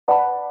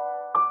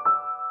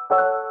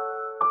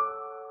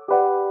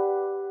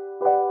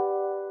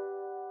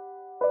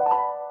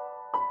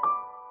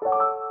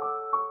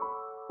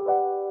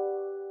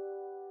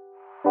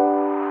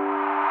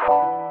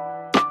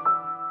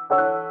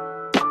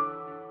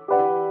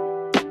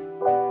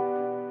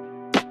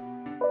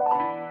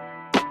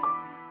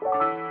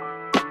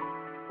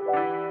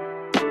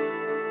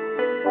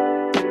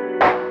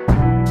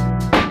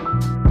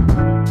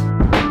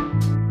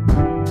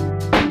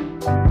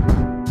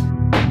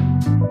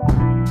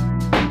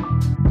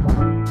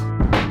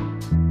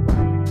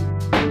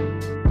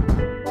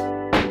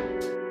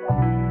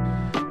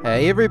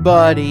Hi,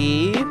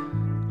 everybody.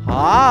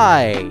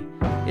 Hi.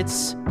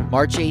 It's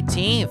March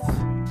 18th,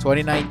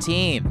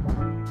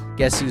 2019.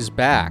 Guess who's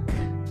back?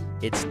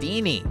 It's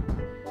Deanie.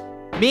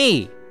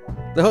 Me,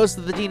 the host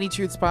of the Deanie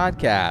Truths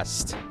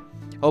podcast.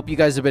 Hope you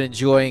guys have been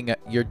enjoying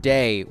your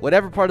day,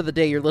 whatever part of the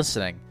day you're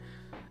listening.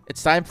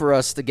 It's time for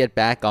us to get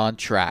back on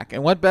track.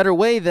 And what better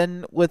way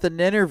than with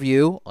an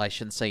interview, I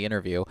shouldn't say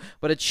interview,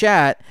 but a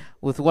chat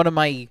with one of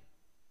my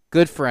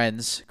good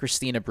friends,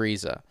 Christina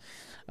Briza.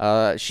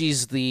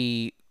 She's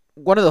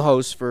one of the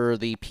hosts for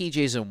the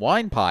PJs and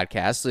Wine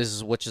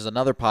podcast, which is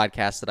another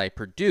podcast that I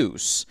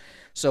produce.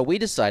 So we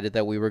decided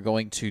that we were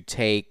going to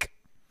take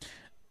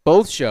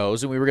both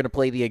shows and we were going to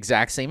play the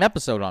exact same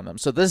episode on them.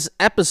 So this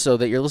episode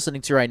that you're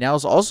listening to right now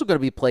is also going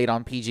to be played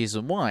on PJs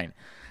and Wine.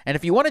 And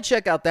if you want to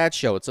check out that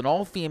show, it's an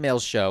all-female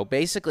show.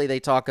 Basically, they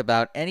talk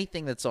about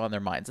anything that's on their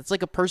minds. It's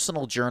like a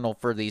personal journal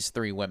for these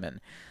three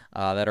women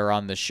that are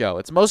on the show.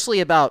 It's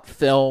mostly about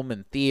film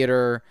and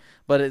theater,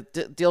 but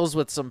it deals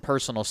with some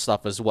personal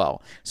stuff as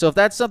well. So if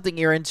that's something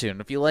you're into,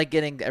 and if you like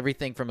getting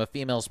everything from a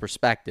female's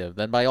perspective,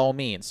 then by all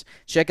means,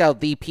 check out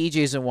the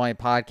PJs and Wine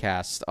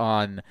podcast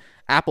on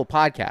Apple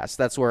Podcasts.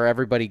 That's where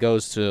everybody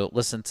goes to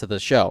listen to the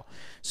show.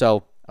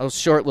 So a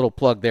short little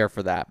plug there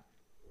for that.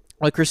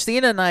 Well,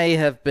 Christina and I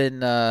have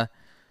been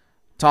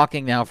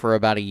talking now for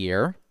about a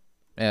year.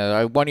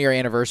 Our 1-year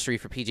anniversary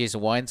for PJs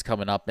and Wine's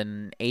coming up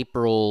in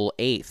April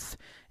 8th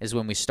is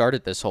when we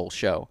started this whole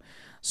show.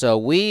 So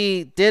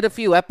we did a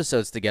few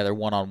episodes together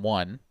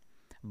one-on-one,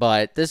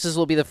 but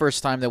will be the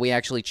first time that we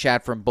actually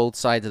chat from both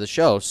sides of the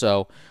show.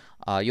 So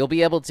you'll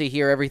be able to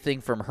hear everything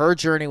from her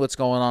journey, what's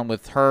going on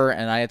with her,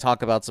 and I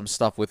talk about some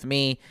stuff with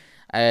me.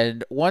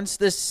 And once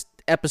this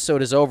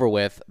episode is over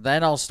with,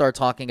 then I'll start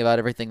talking about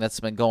everything that's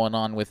been going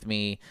on with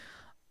me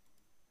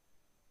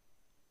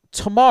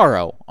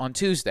tomorrow on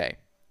Tuesday.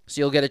 So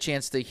you'll get a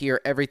chance to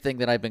hear everything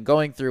that I've been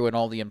going through and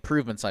all the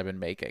improvements I've been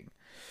making.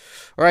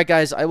 All right,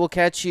 guys, I will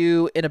catch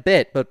you in a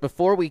bit. But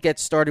before we get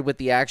started with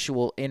the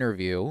actual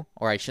interview,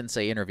 or I shouldn't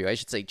say interview, I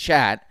should say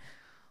chat,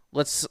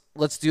 let's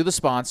do the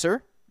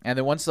sponsor. And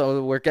then once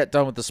we get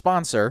done with the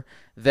sponsor,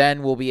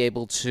 then we'll be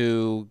able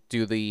to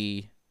do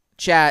the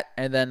chat,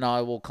 and then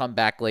I will come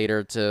back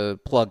later to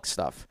plug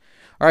stuff.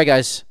 All right,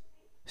 guys.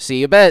 See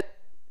you a bit.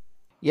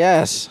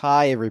 Yes.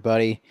 Hi,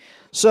 everybody.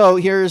 So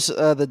here's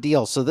the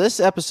deal. So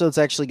this episode's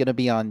actually going to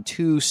be on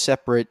two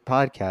separate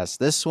podcasts.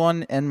 This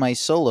one and my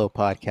solo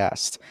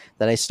podcast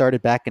that I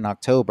started back in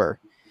October.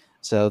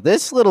 So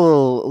this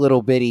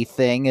little bitty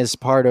thing is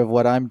part of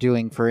what I'm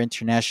doing for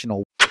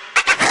International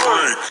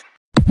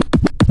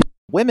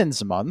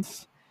Women's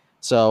Month.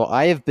 So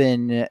I have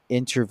been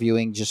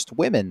interviewing just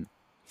women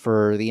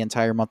for the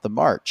entire month of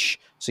March.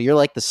 So you're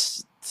like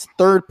the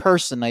third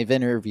person I've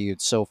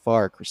interviewed so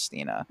far,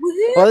 Christina.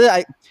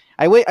 Well,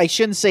 I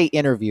shouldn't say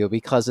interview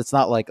because it's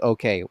not like,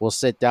 okay, we'll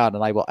sit down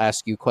and I will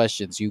ask you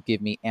questions, you give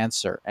me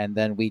answer, and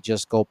then we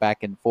just go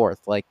back and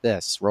forth like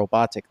this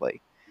robotically.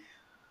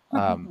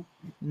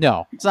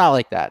 No, it's not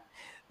like that.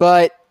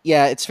 But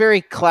yeah, it's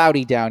very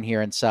cloudy down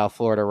here in South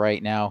Florida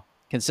right now,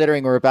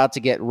 considering we're about to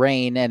get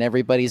rain and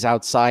everybody's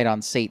outside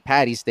on St.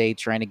 Patty's Day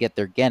trying to get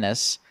their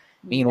Guinness.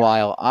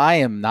 Meanwhile, I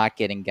am not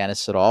getting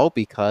Guinness at all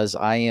because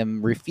I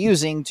am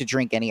refusing to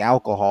drink any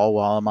alcohol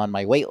while I'm on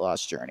my weight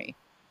loss journey.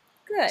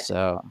 Good.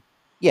 So,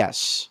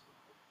 yes.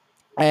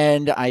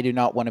 And I do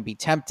not want to be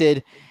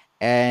tempted.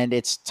 And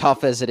it's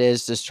tough as it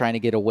is just trying to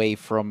get away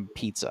from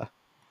pizza.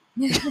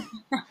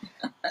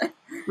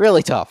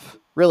 Really tough.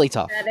 Really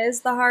tough. That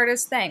is the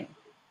hardest thing.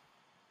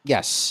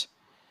 Yes.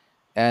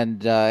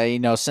 And,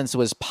 since it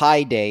was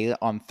Pie Day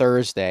on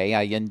Thursday,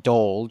 I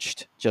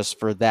indulged just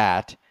for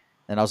that.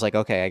 And I was like,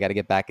 okay, I got to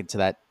get back into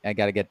that. I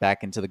got to get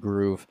back into the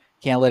groove.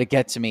 Can't let it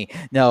get to me.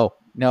 No,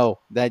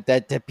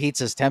 that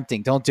pizza's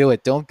tempting. Don't do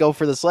it. Don't go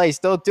for the slice.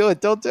 Don't do it.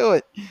 Don't do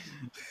it.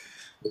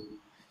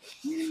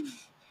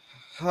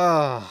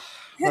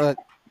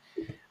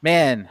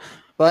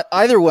 But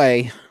either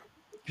way,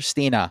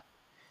 Christina,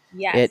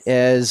 yes, it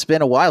has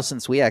been a while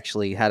since we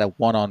actually had a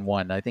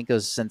one-on-one. I think it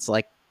was since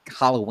like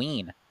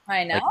Halloween.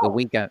 I know. Like the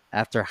weekend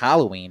after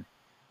Halloween.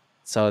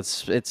 So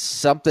it's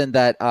something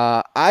that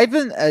I've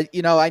been,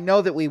 I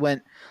know that we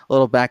went a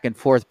little back and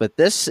forth, but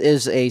this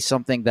is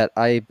something that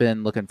I've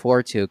been looking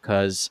forward to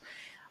because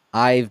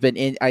I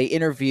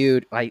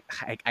interviewed, I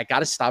got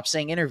to stop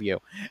saying interview.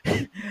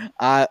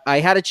 I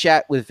had a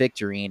chat with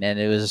Victorine and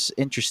it was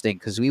interesting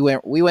because we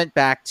went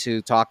back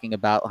to talking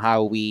about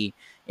how we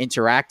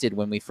interacted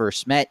when we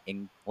first met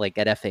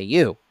at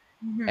FAU.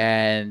 Mm-hmm.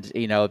 And,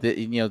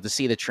 to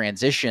see the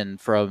transition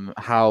from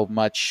how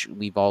much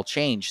we've all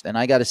changed. And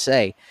I got to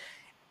say,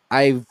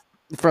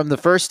 from the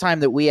first time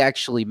that we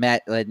actually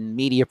met in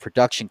media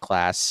production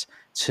class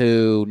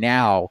to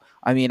now,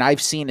 I mean,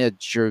 I've seen a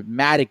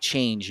dramatic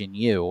change in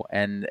you,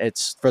 and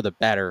it's for the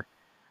better,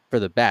 for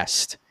the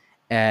best.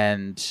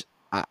 And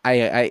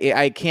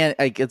I can't,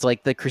 it's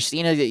like the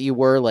Christina that you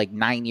were like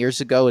 9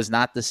 years ago is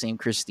not the same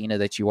Christina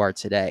that you are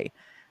today.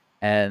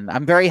 And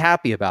I'm very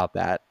happy about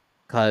that.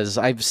 because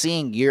I'm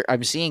seeing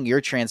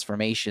your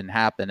transformation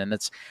happen, and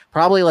it's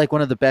probably like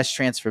one of the best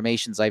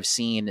transformations I've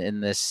seen in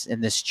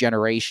this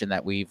generation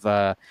that we've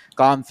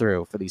gone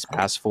through for these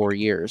past 4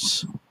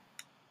 years.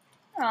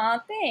 Aw,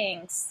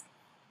 thanks.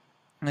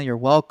 You're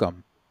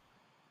welcome.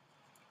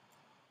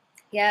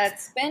 Yeah,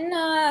 it's been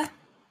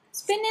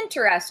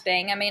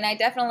interesting. I mean, I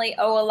definitely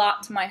owe a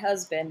lot to my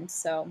husband,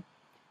 so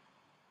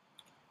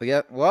But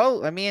yeah,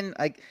 well, I mean,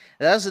 that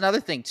was another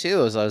thing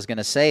too, as I was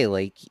gonna say,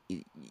 like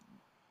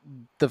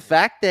the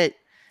fact that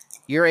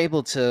you're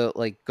able to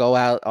like go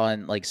out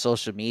on like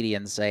social media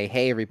and say,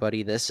 "Hey,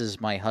 everybody, this is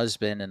my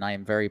husband, and I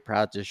am very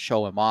proud to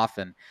show him off."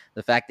 And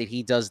the fact that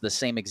he does the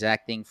same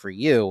exact thing for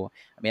you,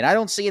 I mean, I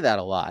don't see that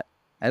a lot.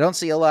 I don't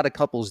see a lot of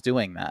couples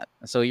doing that.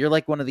 So you're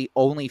like one of the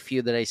only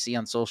few that I see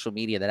on social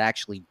media that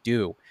actually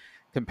do,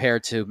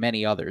 compared to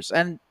many others.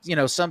 And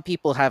some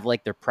people have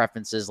like their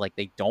preferences, like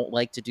they don't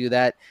like to do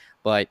that.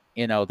 But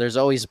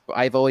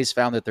I've always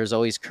found that there's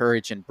always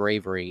courage and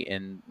bravery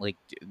in like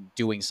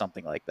doing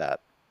something like that.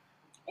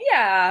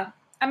 yeah.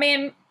 I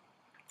mean,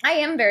 I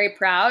am very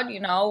proud.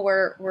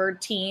 We're a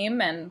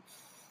team and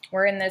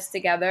we're in this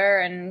together,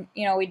 and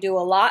we do a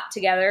lot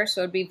together.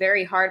 So it'd be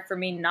very hard for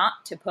me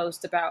not to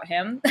post about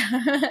him.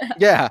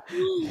 Yeah.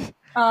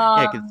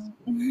 Yeah, 'cause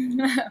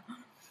um,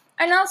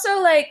 and also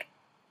like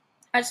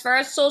as far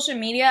as social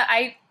media,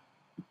 I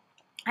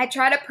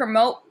try to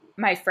promote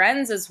my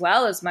friends as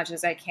well as much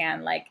as I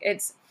can. Like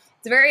it's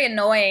very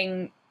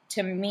annoying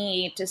to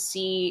me to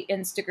see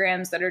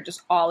Instagrams that are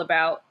just all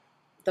about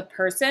the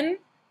person.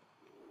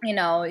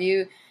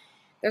 You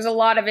there's a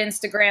lot of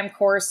Instagram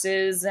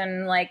courses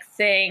and like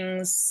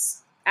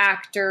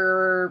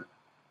actor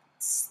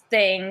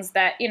things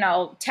that,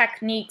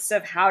 techniques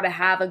of how to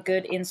have a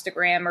good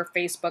Instagram or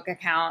Facebook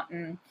account,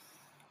 and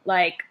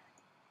like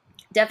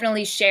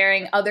definitely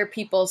sharing other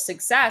people's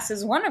success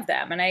is one of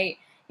them. And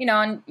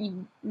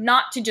and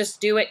not to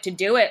just do it to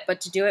do it,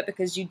 but to do it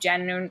because you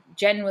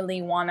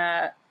genuinely want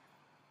to,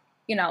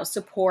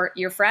 support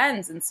your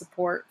friends and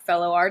support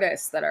fellow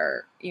artists that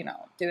are,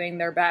 doing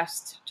their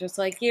best just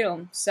like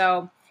you.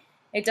 So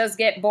it does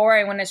get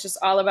boring when it's just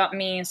all about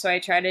me. So I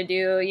try to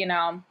do,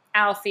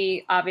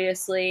 Alfie,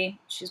 obviously,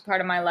 she's part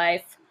of my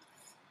life,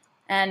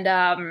 and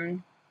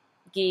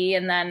Guy,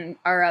 and then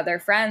our other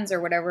friends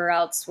or whatever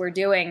else we're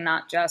doing,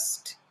 not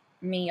just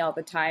me all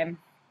the time.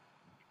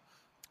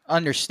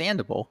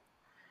 understandable.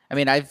 I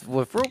mean,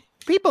 for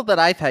people that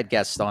I've had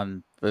guests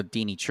on the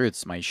Deanie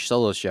Truths, my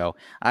solo show,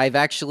 I've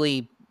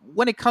actually,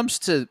 when it comes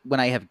to when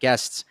I have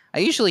guests, I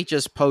usually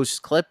just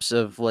post clips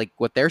of like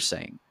what they're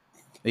saying,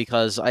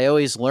 because I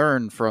always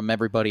learn from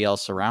everybody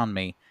else around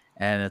me.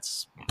 And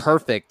it's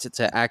perfect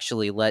to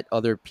actually let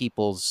other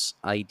people's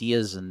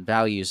ideas and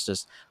values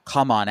just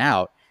come on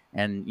out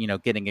and,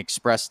 getting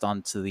expressed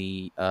onto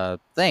the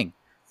thing.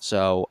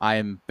 So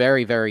I'm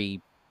very,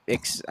 very.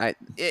 It's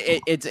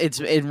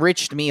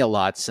enriched me a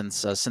lot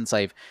since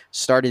I've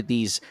started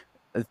these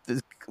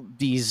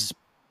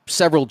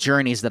several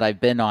journeys that I've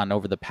been on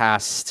over the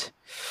past,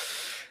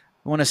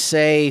 I want to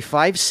say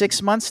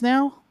 5-6 months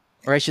now,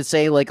 or I should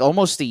say like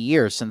almost a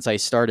year since I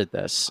started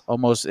this.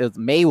 Almost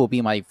May will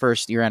be my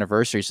first year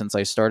anniversary since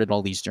I started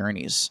all these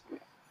journeys.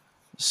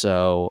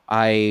 So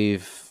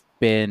I've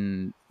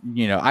been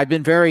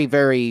very,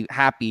 very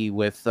happy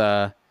with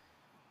the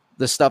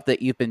stuff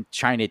that you've been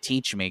trying to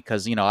teach me,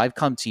 because I've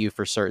come to you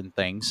for certain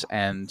things.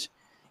 And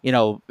I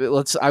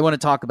want to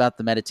talk about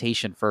the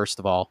meditation first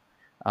of all.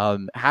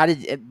 How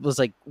did it was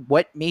like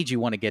what made you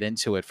want to get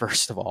into it?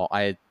 First of all,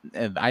 I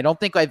don't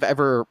think I've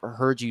ever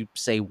heard you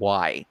say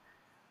why.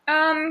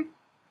 Um,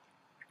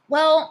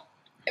 well,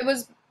 it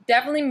was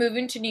definitely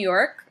moving to New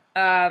York.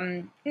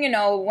 When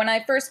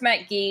I first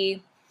met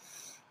Guy,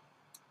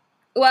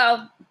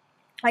 well,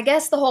 I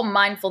guess the whole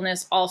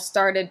mindfulness all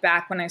started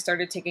back when I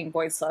started taking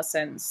voice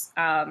lessons.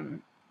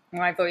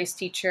 My voice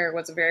teacher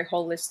was a very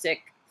holistic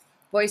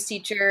voice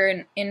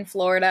teacher in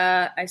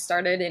Florida. I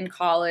started in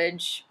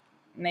college,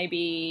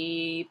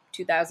 maybe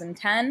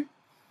 2010.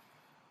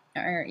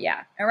 Or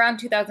yeah, around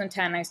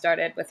 2010 I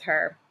started with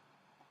her.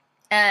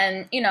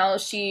 And,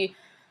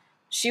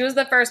 she was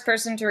the first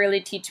person to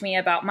really teach me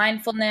about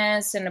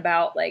mindfulness and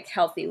about like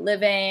healthy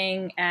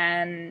living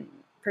and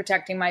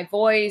protecting my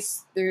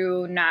voice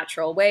through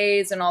natural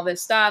ways and all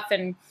this stuff.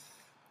 And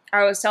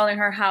I was telling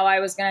her how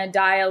I was going to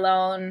die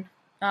alone,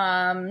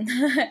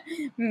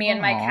 me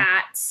and my Aw.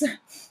 cats,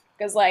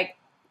 because like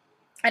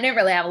I didn't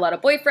really have a lot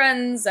of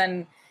boyfriends,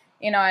 and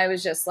I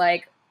was just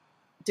like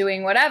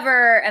doing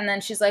whatever. And then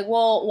she's like,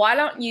 well, why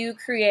don't you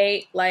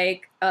create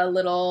like a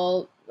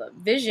little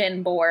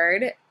vision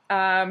board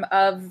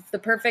of the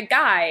perfect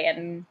guy?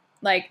 And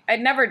like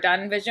I'd never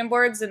done vision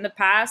boards in the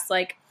past.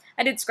 Like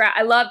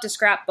I loved to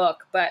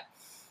scrapbook, but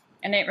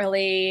I didn't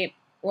really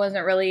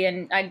wasn't really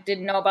in I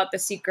didn't know about The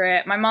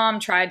Secret. My mom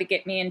tried to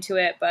get me into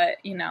it, but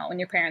when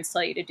your parents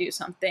tell you to do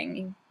something,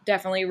 you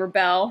definitely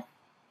rebel.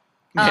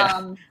 Yeah.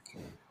 um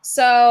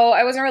so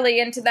I wasn't really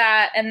into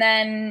that, and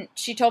then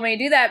she told me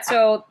to do that.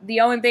 So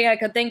the only thing I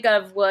could think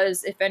of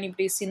was, if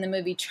anybody's seen the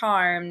movie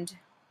Charmed,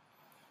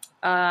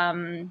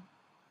 um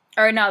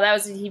Or no, that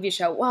was a TV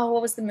show. Whoa,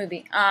 what was the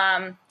movie?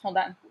 Hold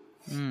on.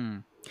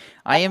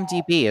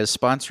 IMDb is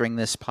sponsoring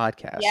this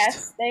podcast.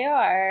 Yes, they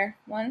are.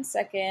 1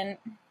 second.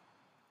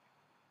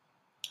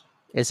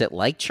 Is it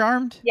like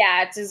Charmed?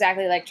 Yeah, it's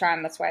exactly like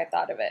Charm. That's why I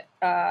thought of it.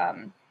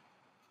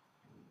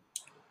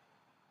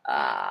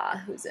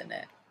 Who's in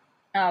it?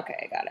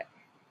 Okay, I got it.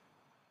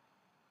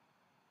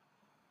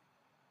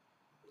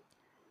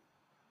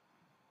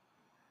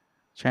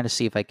 Trying to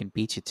see if I can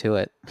beat you to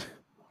it.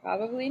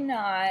 Probably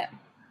not.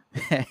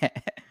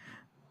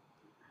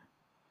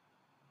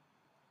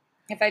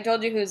 If I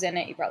told you who's in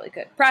it, you probably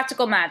could.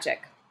 Practical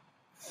Magic.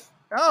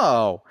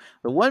 Oh,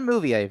 the one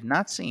movie I have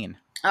not seen.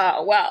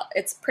 Oh, well,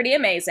 it's pretty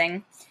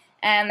amazing.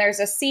 And there's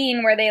a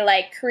scene where they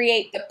like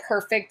create the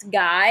perfect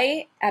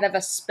guy out of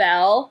a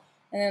spell,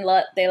 and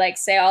then they like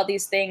say all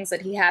these things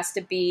that he has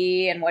to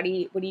be and what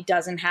he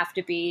doesn't have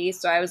to be.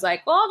 So I was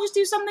like, well, I'll just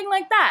do something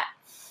like that.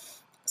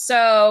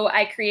 So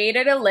I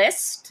created a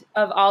list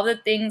of all the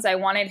things I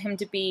wanted him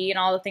to be and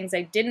all the things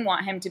I didn't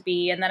want him to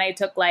be, and then I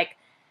took like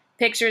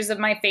pictures of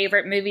my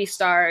favorite movie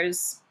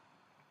stars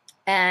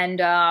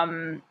and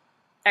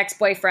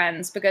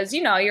ex-boyfriends, because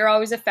you know you're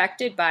always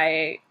affected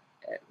by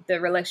the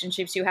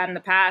relationships you had in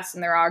the past,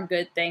 and there are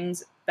good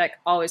things that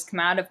always come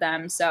out of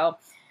them. So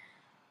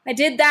I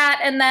did that,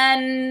 and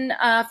then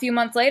a few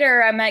months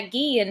later I met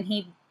Guy, and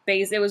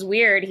it was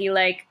weird.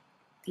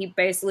 He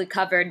basically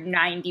covered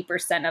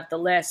 90% of the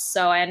list.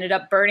 So I ended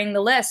up burning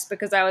the list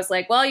because I was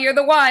like, well, you're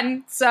the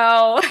one,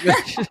 so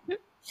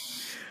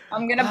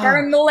I'm going to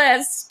burn the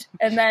list.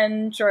 And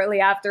then shortly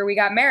after we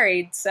got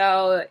married.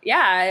 So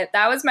yeah,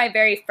 that was my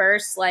very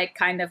first like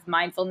kind of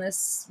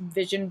mindfulness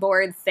vision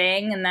board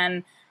thing. And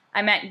then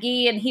I met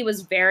Guy, and he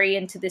was very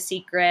into The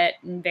Secret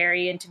and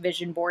very into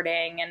vision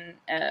boarding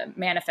and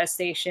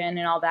manifestation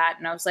and all that.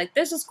 And I was like,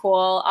 this is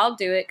cool. I'll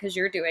do it because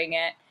you're doing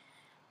it.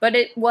 But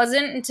it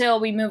wasn't until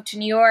we moved to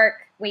New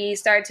York, we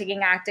started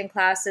taking acting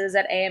classes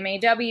at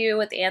AMAW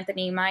with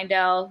Anthony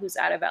Meindel, who's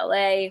out of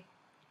LA.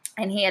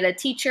 And he had a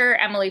teacher,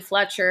 Emily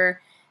Fletcher,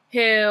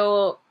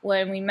 who,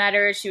 when we met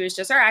her, she was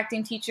just our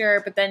acting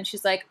teacher. But then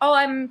she's like, oh,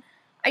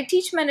 I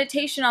teach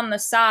meditation on the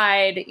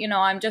side. You know,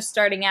 I'm just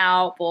starting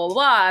out, blah, blah,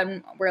 blah.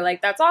 And we're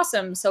like, that's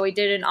awesome. So we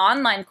did an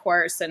online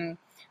course, and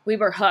we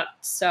were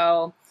hooked.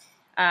 So,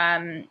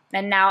 and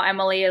now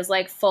Emily is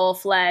like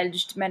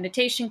full-fledged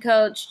meditation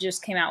coach,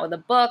 just came out with a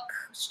book,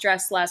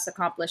 Stress Less,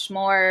 Accomplish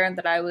More,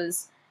 that I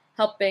was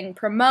helping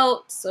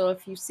promote. So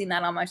if you've seen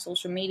that on my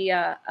social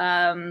media,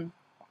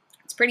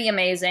 it's pretty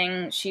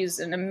amazing. She's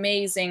an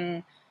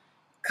amazing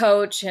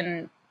coach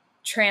and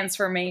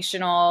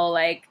transformational.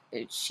 Like,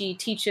 she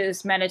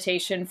teaches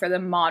meditation for the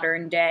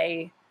modern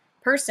day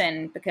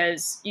person,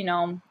 because, you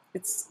know,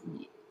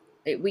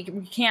 we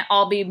can't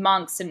all be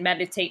monks and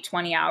meditate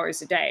 20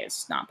 hours a day.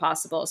 It's not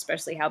possible,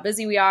 especially how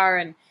busy we are,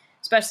 and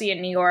especially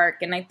in New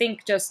York. And I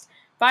think just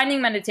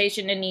finding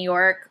meditation in New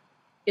York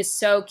is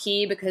so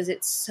key because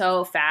it's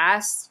so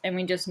fast, and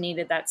we just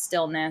needed that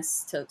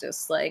stillness to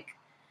just like,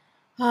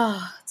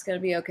 it's going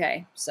to be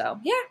okay. So,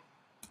 yeah.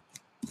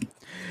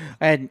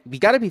 And we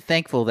got to be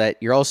thankful that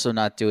you're also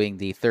not doing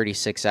the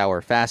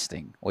 36-hour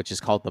fasting, which is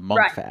called the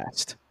monk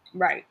fast.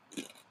 Right.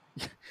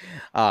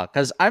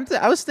 Because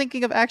I was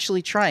thinking of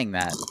actually trying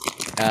that,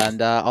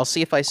 and I'll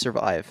see if I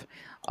survive.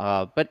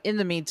 But in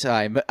the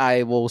meantime,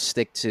 I will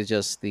stick to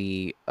just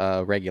the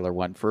regular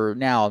one. For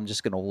now, I'm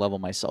just going to level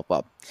myself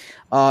up.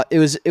 It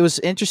was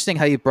interesting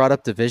how you brought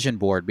up the vision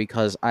board,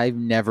 because I've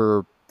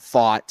never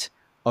thought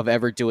of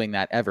ever doing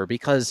that ever,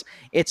 because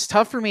it's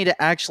tough for me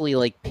to actually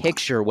like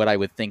picture what I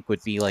would think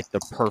would be like the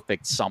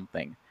perfect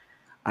something.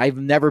 I've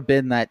never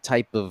been that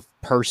type of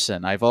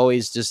person. I've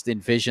always just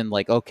envisioned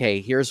like, okay,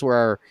 here's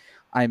where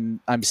I'm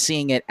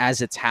seeing it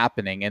as it's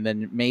happening, and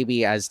then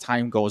maybe as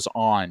time goes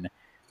on,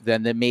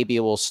 then maybe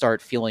it will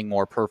start feeling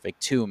more perfect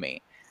to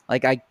me.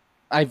 Like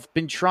I've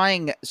been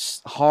trying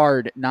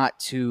hard not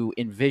to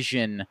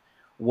envision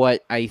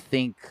what I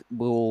think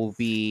will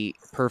be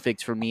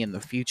perfect for me in the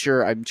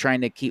future. I'm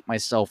trying to keep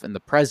myself in the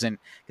present,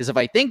 because if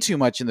I think too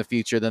much in the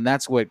future, then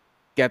that's what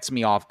gets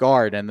me off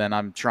guard, and then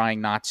I'm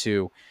trying not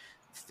to,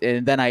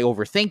 and then I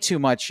overthink too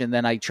much, and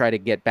then I try to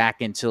get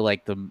back into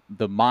like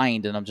the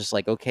mind, and I'm just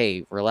like,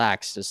 okay,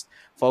 relax, just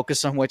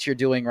focus on what you're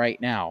doing right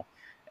now.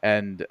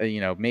 And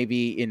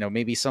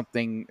maybe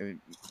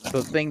something,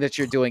 the thing that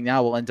you're doing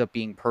now will end up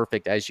being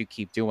perfect as you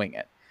keep doing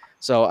it.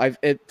 So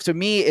to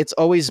me, it's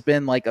always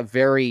been like a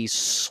very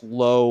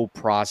slow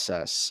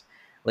process.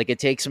 Like it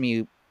takes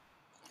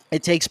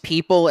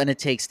people and it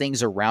takes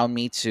things around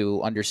me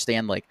to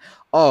understand, like,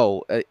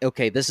 oh,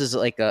 okay, this is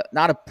like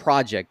not a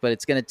project, but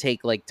it's going to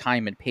take like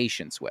time and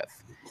patience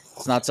with.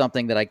 It's not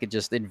something that I could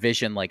just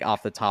envision like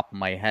off the top of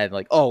my head,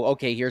 like, oh,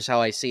 okay, here's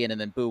how I see it, and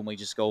then boom, we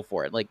just go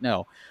for it. Like,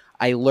 no,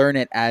 I learn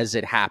it as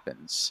it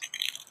happens.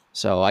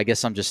 So I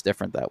guess I'm just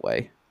different that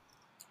way.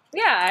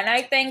 Yeah, and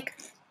I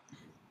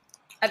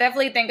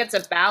definitely think it's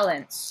a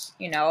balance.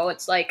 You know,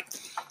 it's like,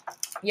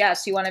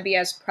 yes, you want to be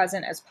as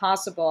present as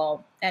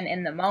possible and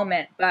in the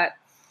moment, but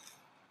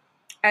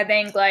I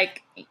think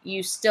like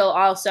you still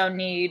also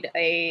need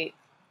a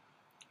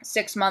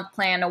 6-month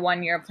plan, a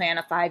 1-year plan,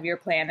 a 5-year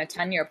plan, a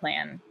 10-year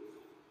plan.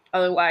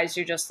 Otherwise,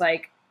 you're just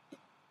like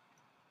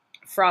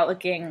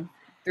frolicking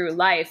through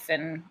life,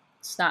 and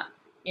it's not,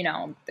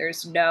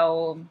 there's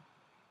no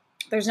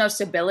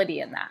stability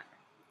in that.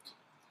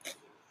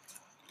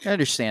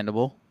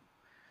 Understandable.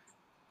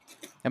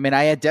 I mean,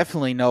 I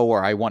definitely know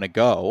where I want to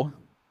go,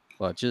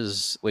 which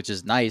is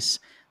nice.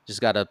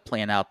 Just got to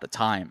plan out the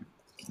time.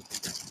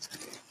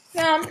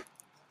 No,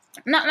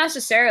 not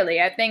necessarily.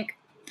 I think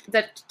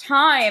the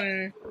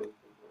time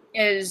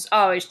is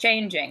always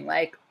changing.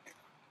 Like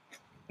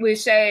we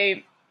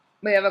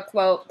have a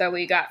quote that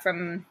we got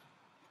from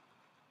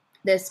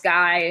this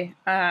guy,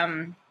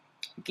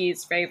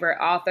 Guy's favorite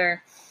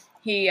author.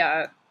 He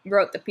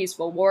wrote The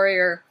Peaceful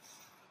Warrior.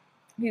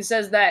 He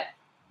says that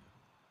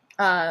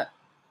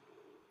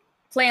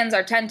plans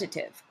are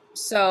tentative.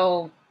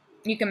 So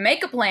you can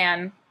make a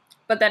plan,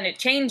 but then it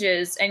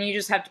changes, and you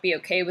just have to be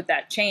okay with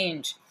that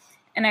change.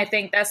 And I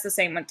think that's the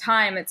same with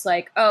time. It's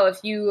like, oh, if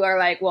you are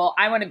like, well,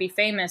 I want to be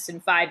famous in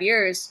 5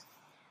 years,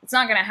 it's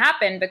not going to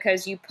happen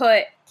because you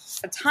put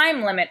a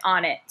time limit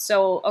on it.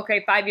 So,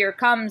 okay, 5 year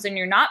comes and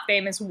you're not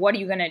famous. What are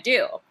you going to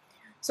do?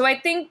 So I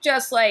think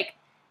just like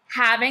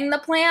having the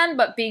plan,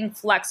 but being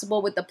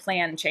flexible with the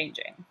plan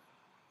changing.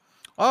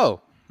 Oh,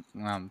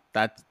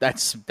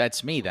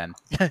 that's me then.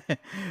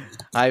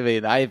 I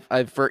mean,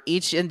 I've for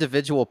each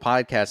individual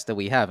podcast that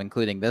we have,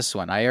 including this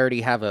one, I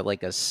already have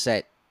a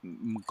set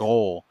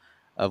goal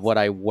of where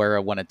I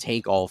want to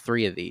take all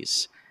three of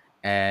these,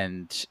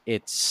 and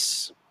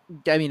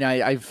I mean,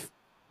 I've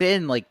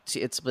been like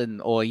it's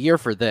been a year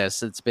for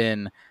this. It's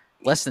been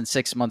less than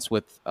 6 months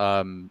with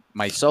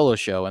my solo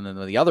show, and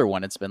then the other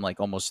one, it's been like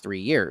almost 3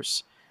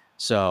 years.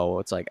 So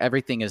it's like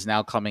everything is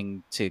now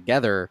coming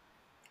together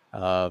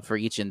for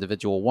each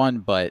individual one,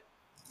 but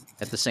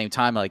at the same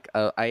time, like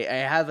I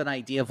have an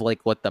idea of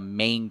like what the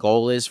main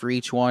goal is for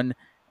each one,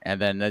 and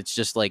then it's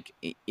just like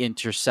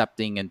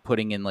intercepting and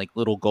putting in like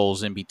little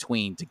goals in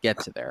between to get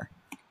to there.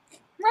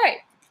 Right.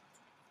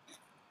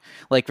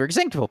 Like for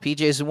example,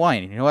 PJs and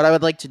wine. You know what I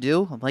would like to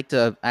do? I'd like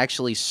to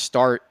actually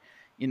start.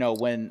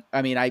 When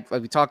I mean,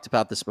 we talked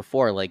about this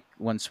before. Like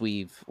once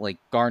we've like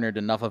garnered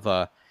enough of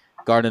a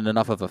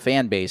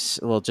fan base,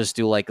 we'll just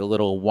do like a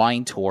little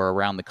wine tour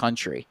around the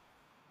country.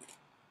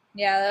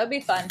 Yeah, that would be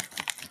fun.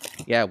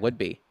 Yeah, it would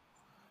be.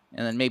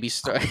 And then maybe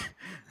start.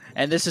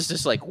 And this is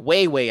just like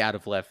way, way out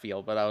of left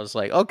field. But I was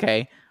like,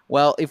 okay,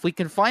 well, if we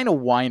can find a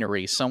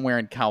winery somewhere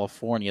in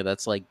California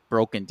that's like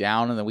broken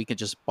down, and then we can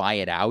just buy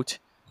it out,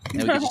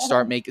 and we can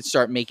just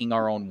start making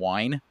our own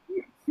wine.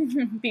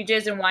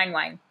 PJs and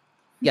wine.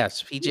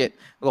 Yes, PJ.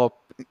 Well,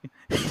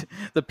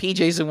 the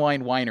PJs and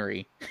Wine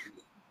Winery.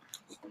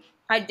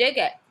 I dig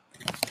it.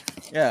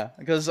 Yeah,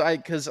 because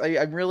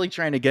I'm really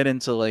trying to get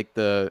into like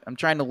I'm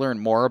trying to learn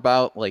more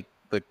about like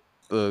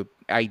the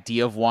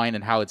idea of wine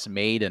and how it's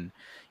made, and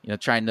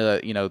trying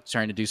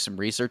to do some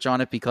research on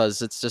it,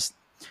 because it's just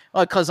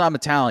because I'm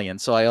Italian,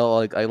 so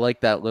I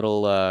like that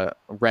little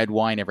red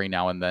wine every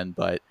now and then,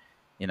 but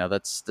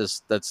that's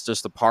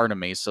just a part of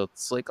me. So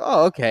it's like,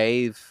 oh,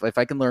 okay, if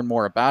I can learn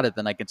more about it,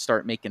 then I can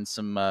start making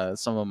some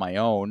of my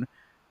own,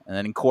 and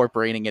then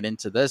incorporating it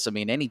into this. I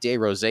mean, Any Day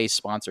Rosé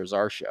sponsors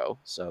our show,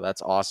 so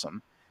that's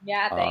awesome.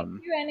 Yeah, thank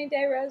you, Any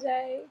Day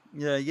Rosé.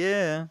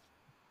 Yeah.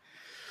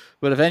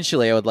 But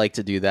eventually, I would like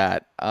to do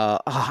that.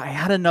 I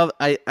had another.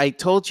 I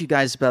told you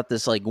guys about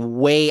this like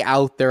way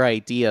out there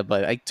idea,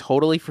 but I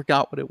totally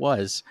forgot what it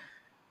was.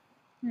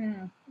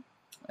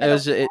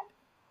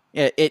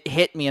 It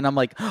hit me, and I'm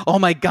like, oh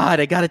my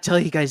god, I gotta tell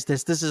you guys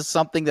this. This is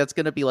something that's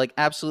gonna be like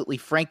absolutely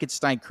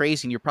Frankenstein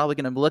crazy, and you're probably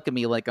gonna look at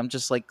me like I'm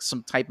just like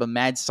some type of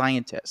mad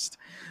scientist.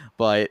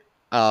 But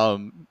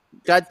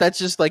that's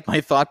just like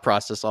my thought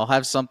process. I'll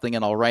have something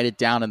and I'll write it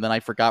down, and then I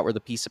forgot where the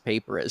piece of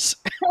paper is.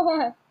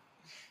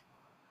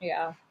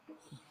 Yeah.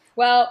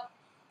 Well,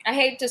 I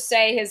hate to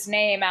say his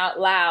name out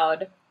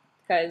loud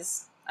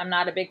because I'm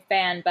not a big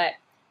fan, but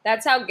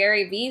that's how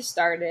Gary Vee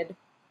started,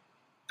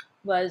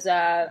 was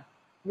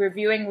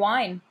reviewing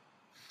wine.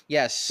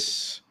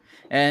 Yes.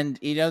 And,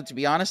 to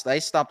be honest, I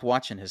stopped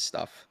watching his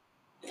stuff.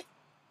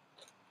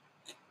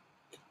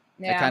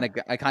 Yeah.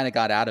 I kind of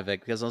got out of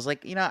it because I was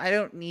like, I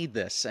don't need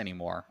this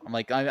anymore. I'm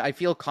like, I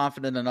feel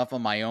confident enough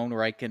on my own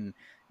where I can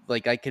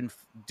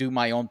do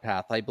my own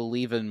path. I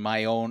believe in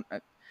my own...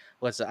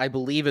 I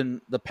believe in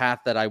the path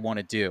that I want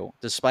to do,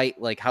 despite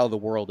like how the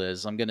world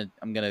is. I'm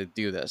gonna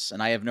do this,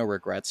 and I have no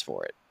regrets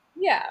for it.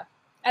 Yeah,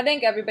 I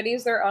think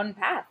everybody's their own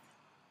path.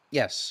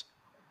 Yes,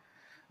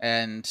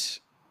 and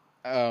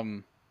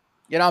I'm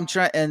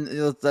trying,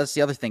 and that's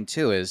the other thing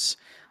too is,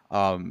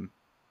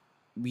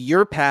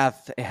 your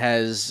path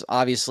has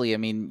obviously. I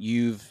mean,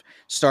 you've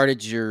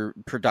started your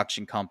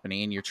production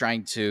company, and you're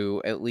trying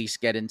to at least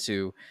get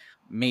into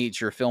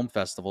major film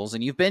festivals,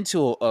 and you've been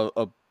to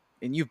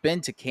you've been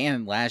to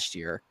Cannes last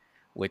year,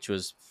 which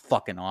was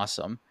fucking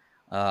awesome.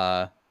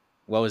 What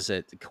was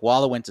it?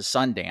 Koala went to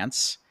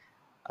Sundance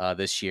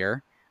this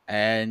year,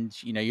 and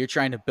you're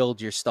trying to build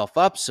your stuff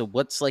up. So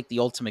what's like the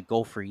ultimate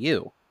goal for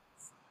you?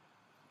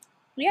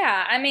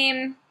 Yeah, I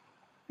mean,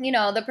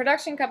 the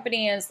production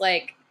company is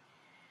like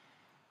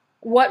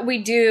what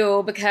we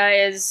do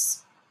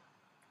because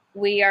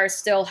we are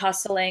still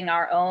hustling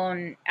our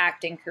own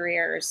acting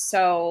careers.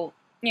 So,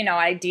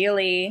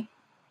 ideally,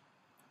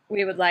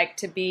 we would like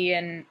to be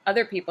in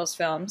other people's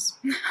films.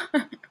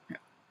 But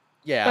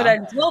Yeah.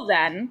 until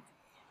then,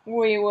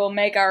 we will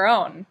make our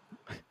own.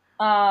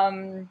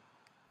 Um,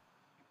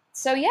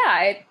 so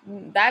yeah,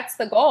 that's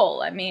the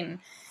goal.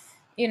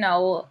 You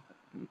know,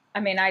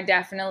 I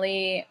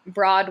definitely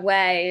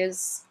Broadway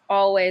is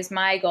always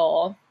my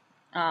goal,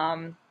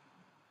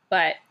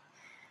 but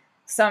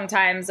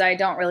sometimes I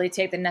don't really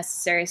take the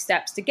necessary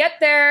steps to get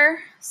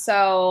there.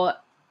 So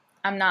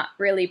I'm not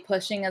really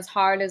pushing as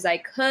hard as I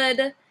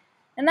could,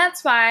 and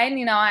that's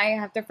fine. I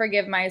have to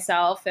forgive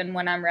myself, and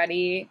when I'm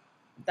ready,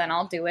 then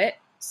I'll do it.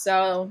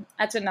 So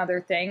that's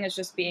another thing, is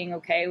just being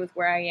okay with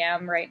where I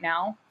am right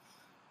now,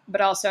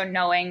 but also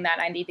knowing that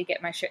I need to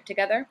get my shit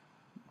together.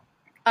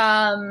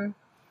 Um,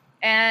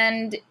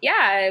 and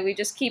yeah, we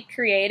just keep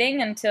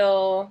creating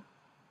until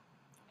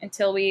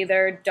we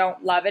either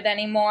don't love it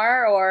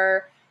anymore,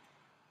 or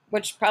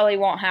which probably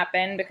won't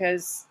happen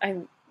because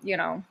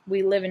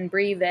we live and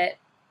breathe it,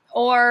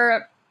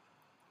 or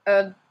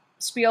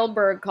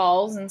Spielberg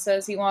calls and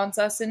says he wants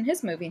us in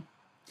his movie.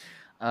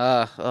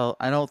 Well,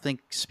 I don't think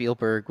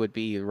Spielberg would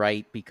be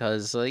right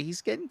because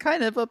he's getting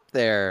kind of up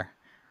there.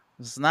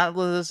 It's not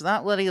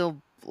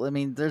letting. I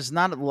mean, there's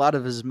not a lot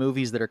of his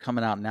movies that are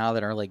coming out now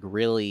that are like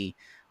really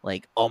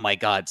like, oh my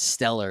god,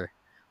 stellar.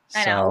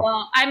 I know. So,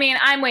 Well,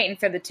 I'm waiting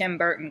for the Tim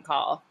Burton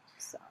call.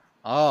 So.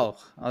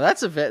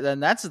 that's then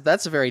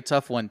that's a very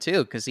tough one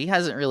too because he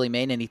hasn't really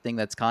made anything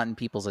that's gotten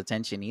people's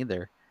attention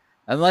either.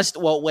 Unless,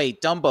 well,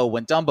 wait, Dumbo.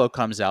 When Dumbo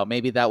comes out,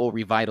 maybe that will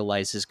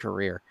revitalize his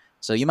career.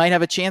 So you might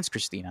have a chance,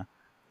 Christina.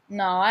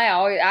 No,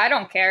 I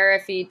don't care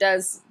if he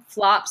does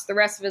flops the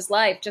rest of his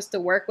life just to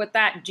work with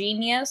that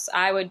genius.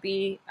 I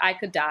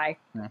could die.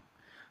 Yeah.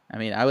 I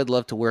mean, I would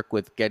love to work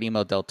with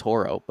Guillermo del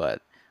Toro,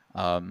 but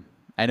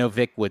I know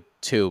Vic would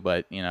too.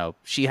 But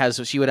she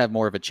would have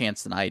more of a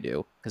chance than I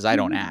do because I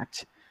don't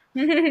act.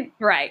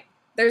 Right.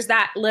 There's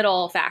that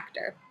little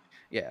factor.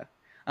 Yeah,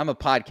 I'm a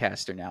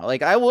podcaster now.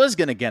 Like I was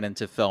gonna get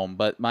into film,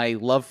 but my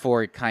love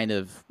for it kind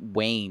of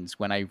wanes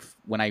when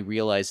I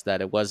realized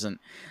that it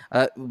wasn't.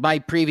 My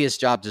previous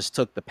job just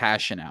took the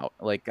passion out.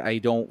 Like I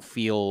don't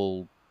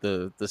feel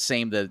the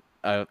same that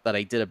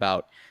I did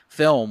about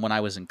film when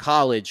I was in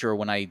college or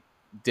when I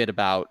did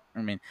about.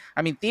 I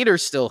mean, theater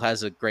still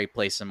has a great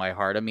place in my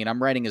heart. I mean,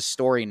 I'm writing a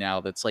story now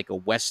that's like a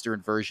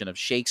Western version of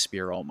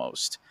Shakespeare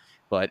almost,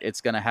 but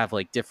it's gonna have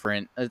like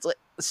different. It's like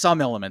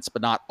some elements,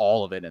 but not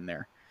all of it in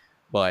there.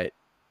 But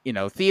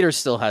theater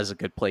still has a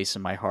good place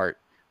in my heart.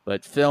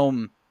 But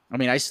film, I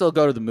mean, I still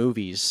go to the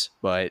movies,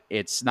 but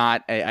it's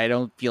not. I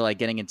don't feel like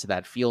getting into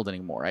that field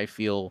anymore. I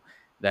feel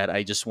that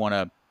I just want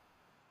to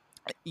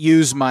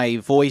use my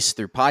voice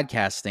through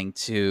podcasting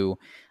to,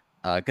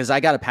 because I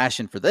got a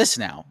passion for this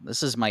now.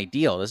 This is my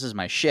deal. This is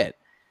my shit.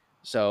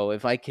 So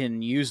if I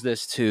can use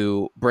this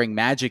to bring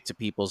magic to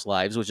people's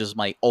lives, which is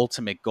my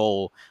ultimate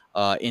goal,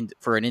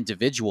 for an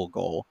individual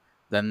goal,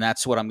 then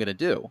that's what I'm going to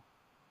do.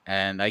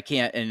 And I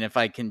can't. And if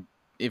I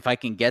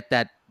can get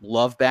that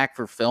love back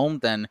for film,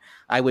 then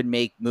I would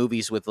make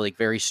movies with like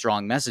very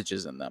strong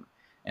messages in them,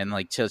 and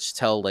like just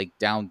tell like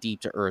down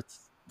deep to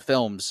earth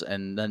films,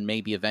 and then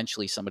maybe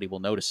eventually somebody will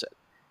notice it.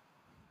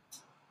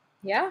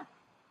 Yeah,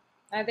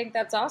 I think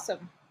that's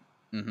awesome.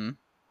 Mm-hmm.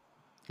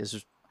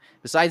 Because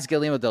besides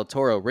Guillermo del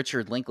Toro,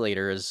 Richard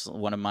Linklater is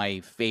one of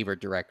my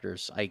favorite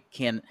directors. I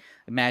can't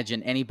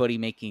imagine anybody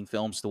making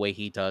films the way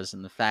he does,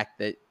 and the fact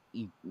that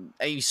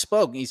he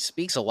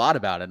speaks a lot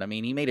about it. I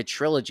mean, he made a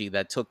trilogy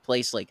that took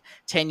place like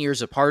 10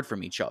 years apart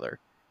from each other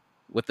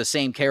with the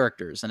same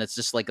characters, and it's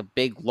just like a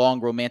big,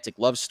 long romantic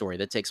love story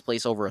that takes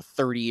place over a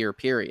 30-year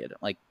period.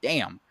 Like,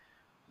 damn,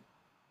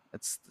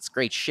 that's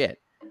great shit.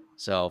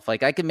 So if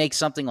like I could make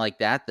something like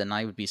that, then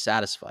I would be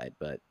satisfied.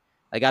 But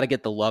I got to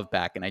get the love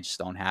back, and I just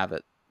don't have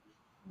it.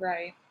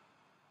 Right.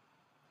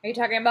 Are you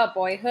talking about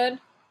Boyhood?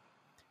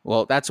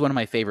 Well, that's one of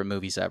my favorite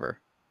movies ever.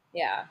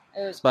 Yeah,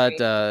 it was But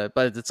great.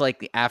 but it's like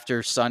the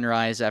after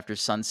sunrise, after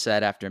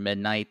sunset, after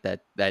midnight.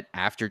 That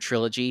after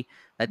trilogy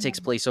that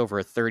takes Mhm. place over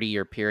a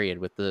 30-year period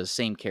with the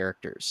same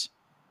characters.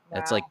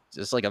 Wow.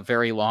 It's like a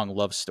very long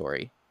love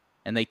story,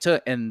 and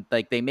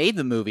they made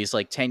the movies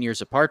like 10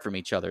 years apart from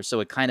each other,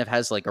 so it kind of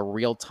has like a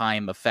real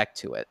time effect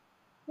to it.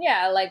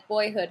 Yeah, like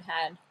Boyhood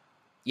had.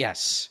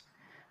 Yes.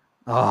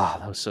 Oh,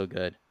 that was so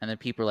good. And then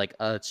people are like,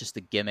 "Oh, it's just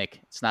a gimmick.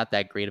 It's not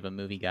that great of a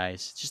movie,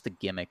 guys. It's just a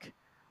gimmick."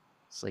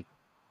 It's like,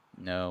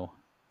 no,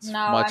 it's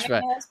No, much. it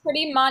was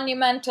pretty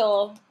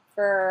monumental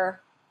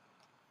for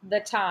the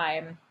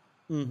time.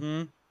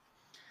 Mm-hmm.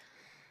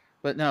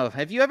 But no,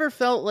 have you ever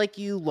felt like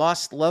you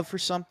lost love for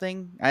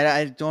something?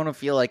 I don't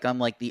feel like I'm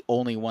like the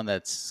only one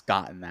that's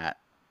gotten that.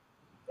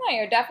 No,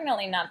 you're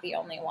definitely not the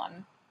only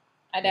one.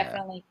 I Yeah.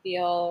 definitely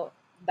feel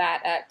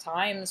that at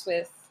times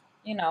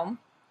you know,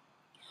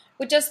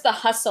 with just the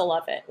hustle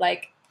of it.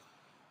 Like,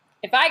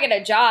 if I get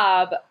a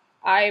job,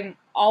 I'm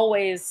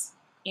always,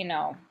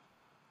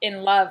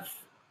 in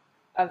love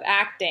of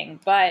acting,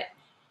 but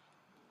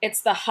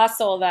it's the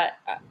hustle that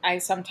I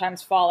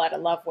sometimes fall out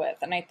of love with.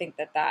 And I think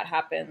that that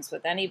happens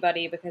with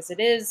anybody because it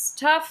is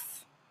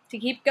tough to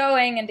keep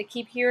going and to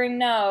keep hearing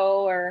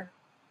no or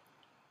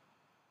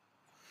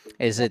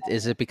Is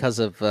it because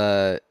of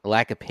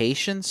lack of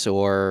patience,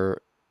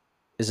 or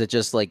is it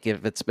just like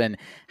if it's been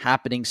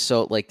happening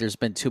so like there's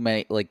been too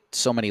many like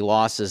so many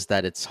losses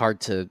that it's hard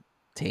to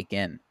take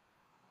in?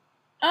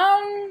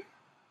 um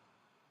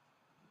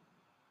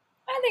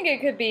I think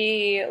it could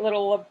be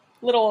little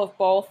of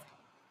both.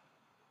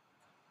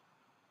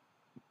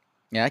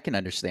 Yeah, I can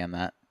understand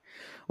that.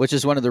 Which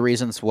is one of the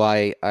reasons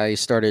why I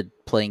started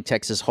playing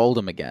Texas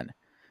Hold'em again.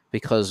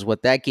 Because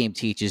what that game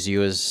teaches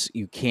you is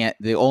you can't,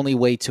 the only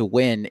way to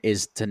win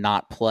is to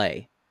not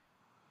play.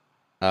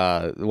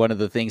 One of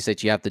the things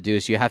that you have to do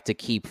is you have to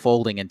keep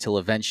folding until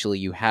eventually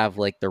you have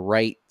like the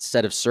right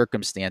set of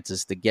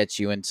circumstances to get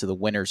you into the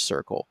winner's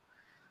circle.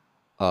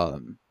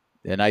 Um,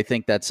 and I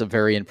think that's a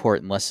very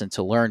important lesson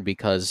to learn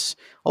because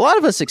a lot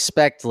of us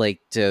expect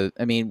like to,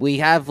 I mean, we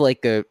have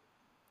like a,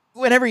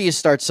 whenever you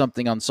start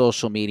something on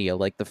social media,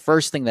 like the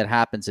first thing that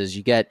happens is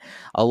you get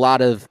a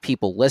lot of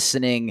people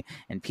listening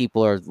and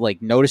people are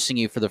like noticing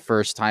you for the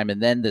first time.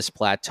 And then this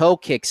plateau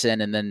kicks in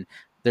and then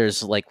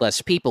there's like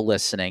less people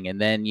listening. And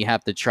then you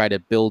have to try to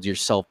build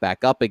yourself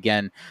back up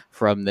again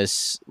from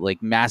this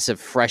like massive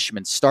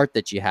freshman start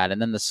that you had. And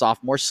then the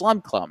sophomore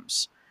slump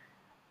comes.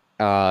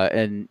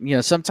 And you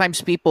know,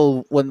 sometimes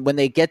people when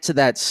they get to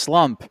that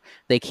slump,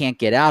 they can't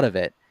get out of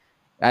it.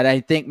 And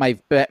I think my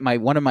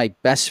one of my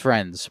best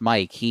friends,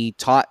 Mike, he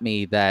taught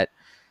me that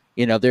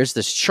you know there's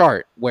this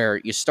chart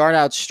where you start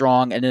out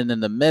strong and then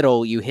in the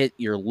middle you hit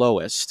your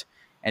lowest.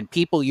 And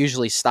people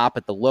usually stop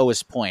at the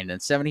lowest point.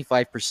 And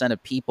 75%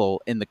 of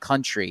people in the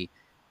country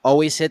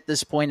always hit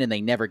this point and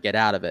they never get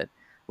out of it.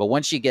 But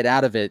once you get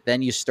out of it,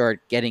 then you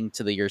start getting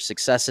to your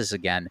successes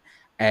again.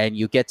 And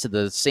you get to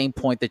the same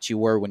point that you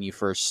were when you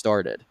first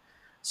started.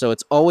 So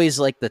it's always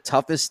like the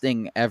toughest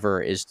thing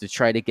ever is to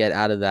try to get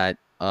out of that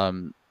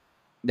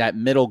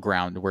middle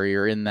ground where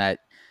you're in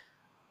that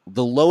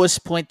the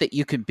lowest point that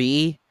you can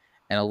be,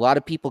 and a lot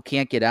of people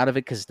can't get out of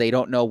it because they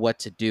don't know what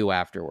to do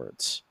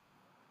afterwards.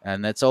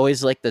 And that's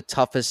always like the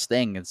toughest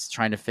thing. It's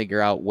trying to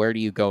figure out where do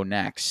you go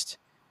next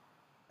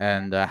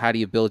and how do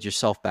you build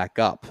yourself back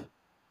up.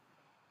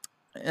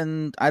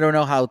 And I don't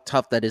know how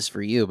tough that is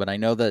for you, but I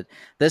know that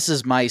this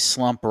is my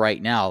slump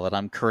right now that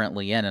I'm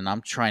currently in, and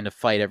I'm trying to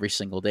fight every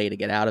single day to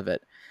get out of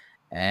it.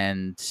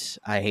 And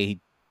I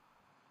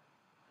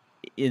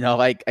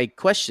I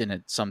question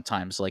it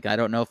sometimes. Like, I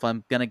don't know if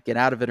I'm going to get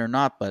out of it or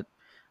not, but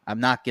I'm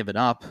not giving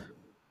up. I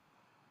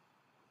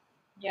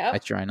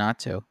Yep. try not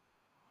to.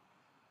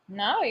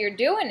 No, you're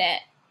doing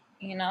it,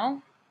 you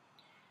know?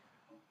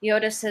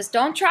 Yoda says,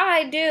 "Don't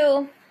try,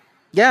 do."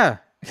 Yeah.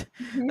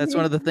 That's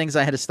one of the things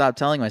I had to stop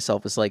telling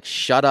myself is like,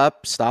 shut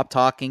up, stop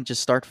talking,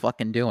 just start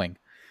fucking doing.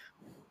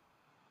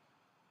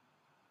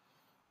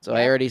 So Yep.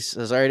 I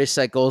already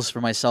set goals for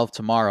myself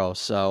tomorrow,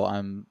 so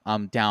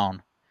I'm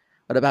down.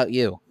 What about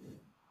you?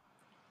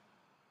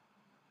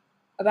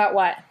 About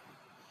what?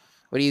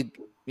 What do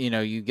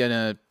you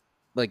gonna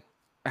like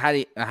how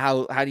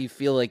do you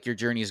feel like your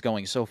journey is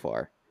going so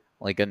far?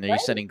 Like, and are you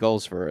Right. setting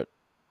goals for it?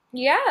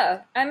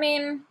 Yeah. I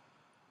mean,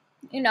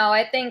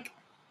 I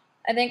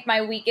think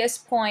my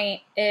weakest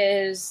point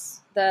is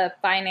the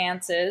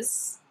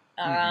finances.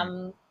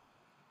 Mm-hmm.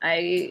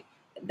 I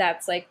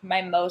That's like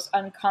my most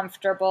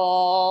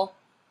uncomfortable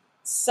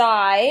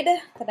side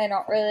that I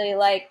don't really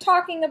like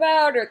talking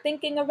about or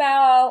thinking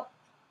about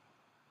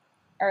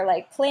or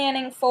like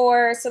planning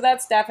for. So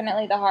that's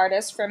definitely the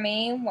hardest for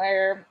me.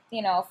 Where,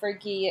 for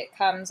Guy it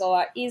comes a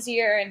lot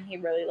easier and he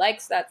really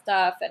likes that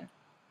stuff. And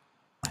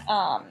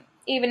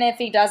even if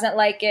he doesn't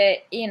like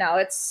it,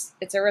 it's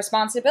a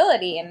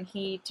responsibility and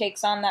he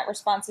takes on that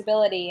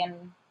responsibility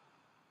and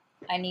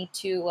I need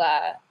to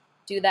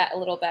do that a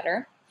little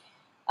better.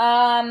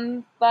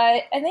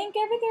 But I think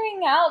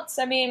everything else,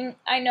 I mean,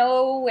 I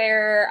know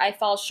where I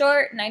fall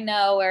short and I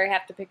know where I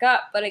have to pick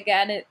up, but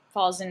again, it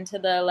falls into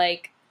the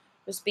like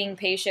just being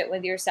patient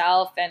with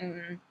yourself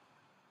and,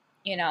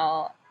 you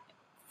know,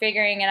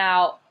 figuring it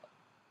out,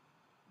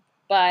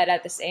 but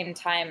at the same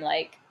time,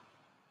 like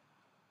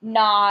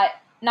not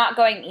not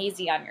going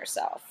easy on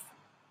yourself.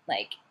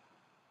 Like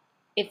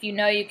if you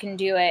know you can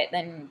do it,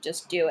 then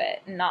just do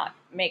it and not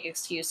make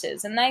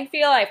excuses. And I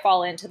feel I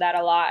fall into that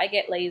a lot. I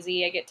get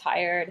lazy, I get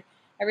tired.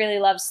 I really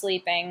love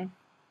sleeping,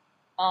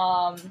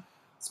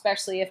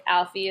 especially if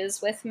Alfie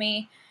is with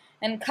me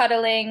and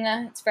cuddling.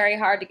 It's very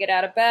hard to get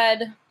out of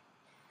bed.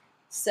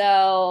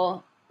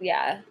 So,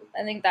 yeah,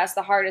 I think that's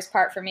the hardest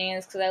part for me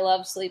is because I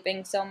love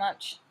sleeping so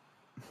much.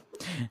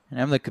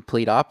 And I'm the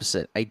complete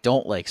opposite. I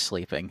don't like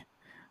sleeping.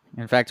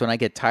 In fact, when I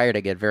get tired,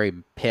 I get very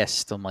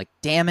pissed. I'm like,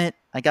 damn it,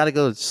 I gotta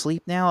go to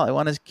sleep now. I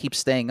want to keep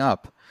staying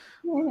up.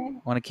 I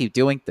want to keep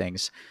doing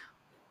things.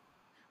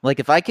 Like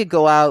if I could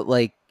go out in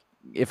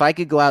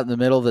the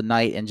middle of the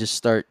night and just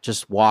start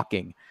just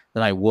walking,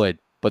 then I would.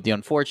 But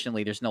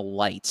unfortunately, there's no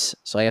lights,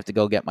 so I have to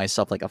go get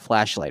myself like a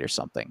flashlight or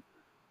something.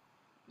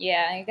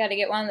 Yeah, you got to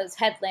get one of those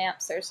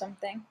headlamps or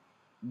something.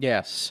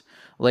 Yes.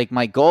 Like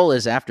my goal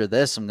is after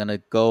this, I'm going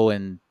to go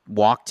and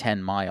walk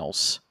 10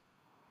 miles,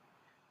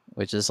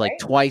 which is like Right?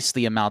 twice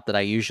the amount that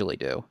I usually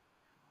do.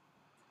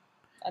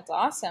 That's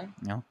awesome.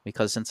 You know,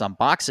 because since I'm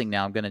boxing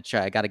now, I'm going to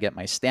try, I got to get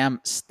my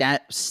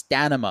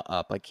stamina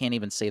up. I can't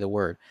even say the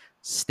word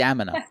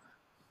stamina.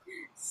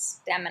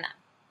 Stamina.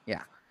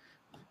 Yeah.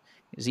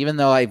 Because even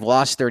though I've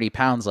lost 30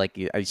 pounds, like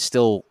it's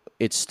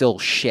still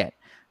shit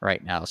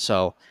right now.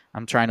 So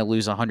I'm trying to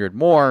lose 100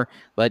 more,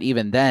 but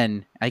even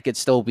then, I could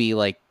still be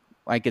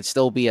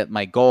at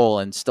my goal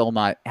and still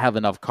not have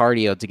enough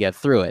cardio to get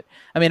through it.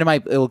 I mean,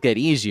 it'll get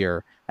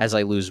easier as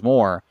I lose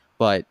more,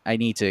 but I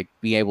need to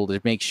be able to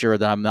make sure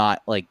that I'm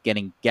not like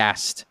getting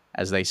gassed,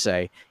 as they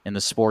say in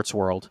the sports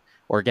world,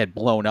 or get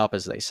blown up,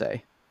 as they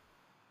say.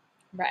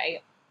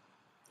 Right.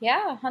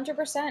 Yeah,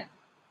 100%.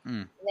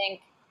 Mm. I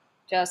think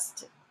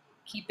just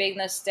keeping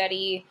the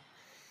steady,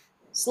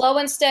 slow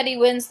and steady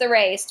wins the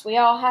race. We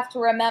all have to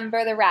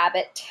remember the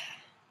rabbit,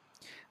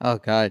 Oh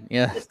God,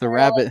 yeah, the the girl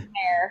rabbit. and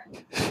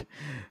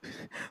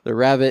the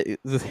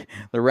bear.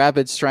 The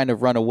rabbit's trying to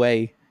run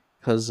away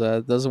because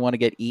doesn't want to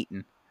get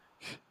eaten.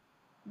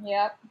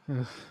 Yep.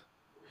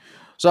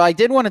 So I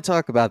did want to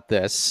talk about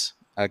this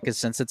because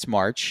since it's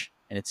March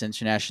and it's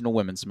International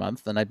Women's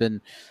Month, and I've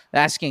been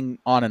asking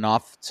on and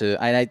off to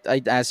I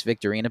asked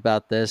Victorine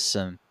about this,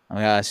 and I'm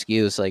gonna ask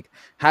you. It's like,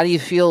 how do you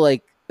feel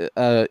like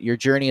your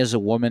journey as a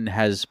woman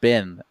has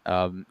been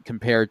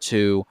compared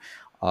to?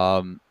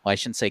 Well, I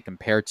shouldn't say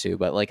compared to,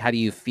 but like, how do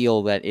you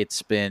feel that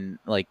it's been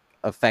like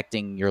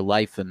affecting your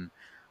life and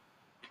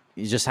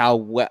just how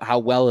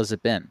well has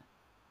it been?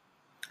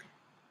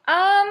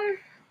 Um,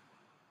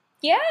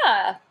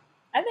 yeah.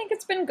 I think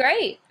it's been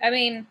great. I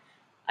mean,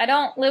 I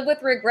don't live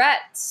with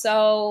regrets,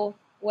 so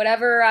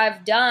whatever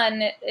I've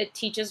done, it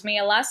teaches me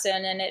a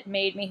lesson and it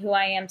made me who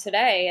I am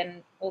today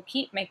and will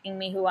keep making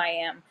me who I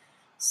am.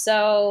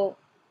 So,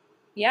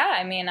 yeah,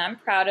 I mean, I'm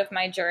proud of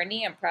my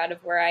journey. I'm proud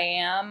of where I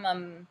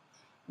am.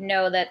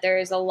 Know that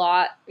there's a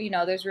lot,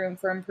 there's room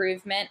for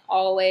improvement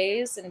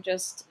always. And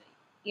just,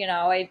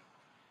 I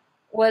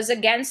was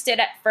against it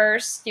at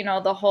first,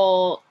 the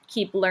whole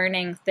keep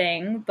learning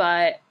thing.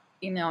 But,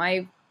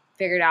 I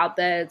figured out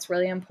that it's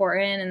really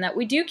important and that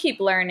we do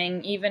keep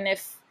learning, even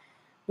if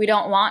we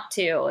don't want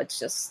to. It's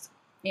just,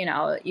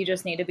 you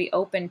just need to be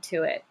open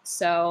to it.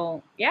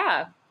 So,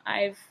 yeah,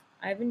 I've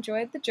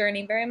enjoyed the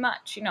journey very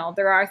much.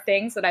 There are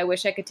things that I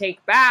wish I could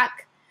take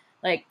back,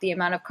 like the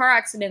amount of car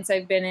accidents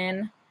I've been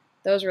in.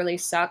 Those really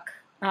suck.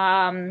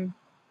 But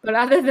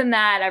other than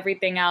that,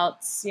 everything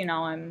else,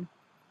 I'm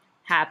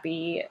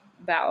happy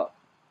about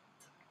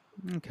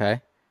Okay,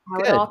 how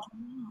it good. all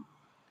came out.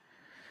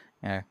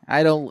 Yeah,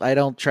 I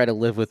don't try to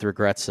live with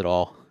regrets at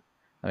all.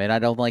 I mean, I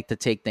don't like to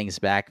take things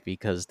back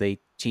because they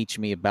teach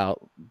me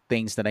about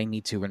things that I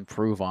need to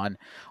improve on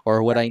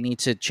or what Right. I need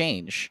to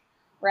change.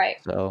 Right.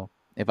 So,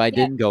 if I Yeah.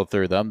 didn't go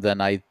through them, then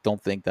I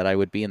don't think that I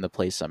would be in the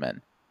place I'm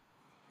in.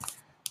 I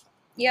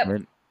Yep.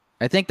 mean,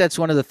 I think that's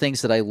one of the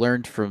things that I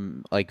learned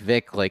from like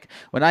Vic, like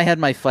when I had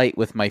my fight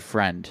with my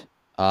friend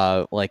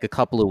like a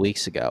couple of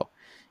weeks ago.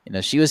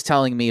 She was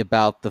telling me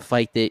about the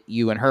fight that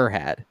you and her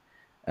had.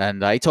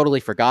 And I totally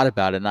forgot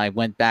about it. And I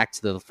went back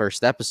to the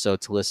first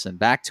episode to listen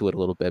back to it a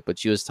little bit. But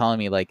she was telling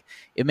me like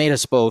it made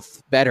us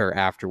both better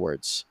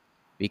afterwards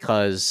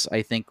because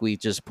I think we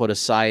just put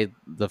aside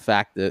the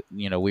fact that,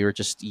 we were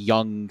just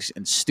young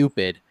and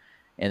stupid.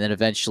 And then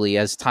eventually,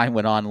 as time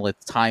went on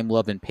with time,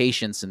 love, and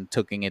patience and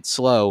taking it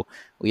slow,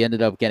 we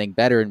ended up getting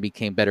better and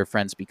became better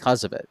friends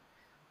because of it.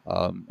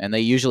 And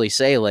they usually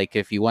say, like,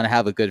 if you want to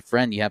have a good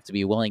friend, you have to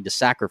be willing to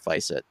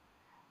sacrifice it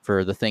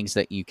for the things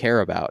that you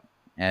care about.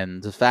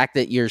 And the fact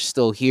that you're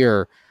still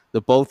here,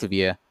 the both of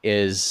you,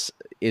 is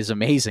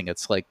amazing.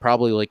 It's like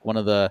probably like one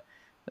of the.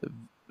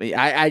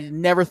 I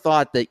never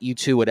thought that you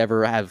two would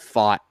ever have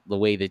fought the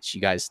way that you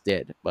guys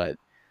did, but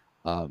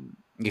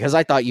because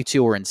I thought you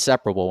two were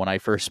inseparable when I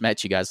first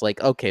met you guys.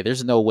 Like, okay,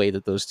 there's no way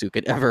that those two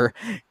could ever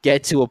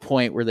get to a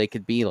point where they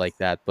could be like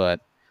that. But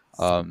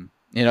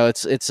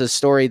it's a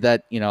story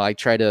that I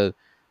try to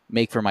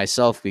make for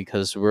myself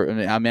because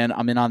I'm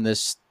in on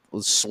this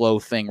slow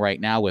thing right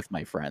now with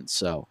my friends.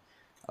 So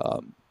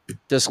um,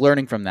 just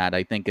learning from that,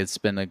 I think it's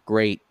been a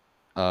great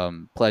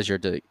pleasure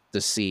to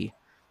see.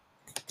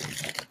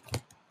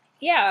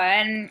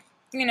 Yeah. And,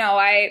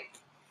 I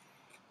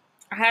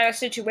had a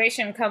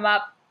situation come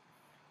up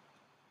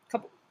a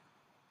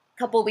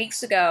couple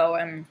weeks ago,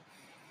 and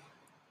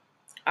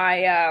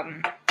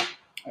I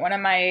one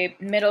of my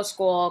middle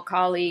school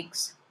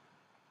colleagues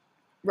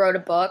wrote a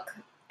book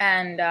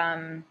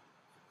and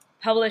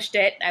published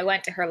it. I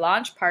went to her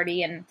launch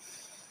party, and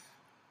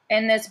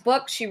in this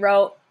book, she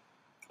wrote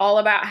all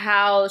about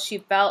how she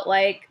felt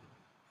like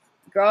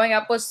growing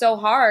up was so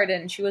hard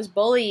and she was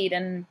bullied,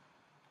 and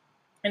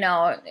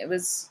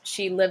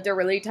she lived a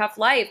really tough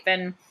life.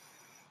 And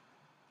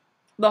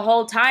the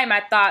whole time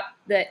I thought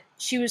that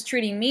she was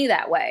treating me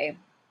that way.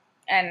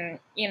 And,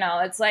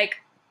 it's like,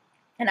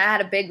 and I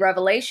had a big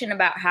revelation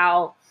about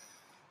how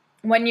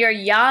when you're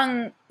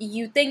young,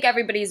 you think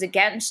everybody's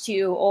against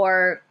you,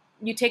 or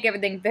you take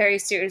everything very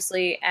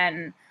seriously,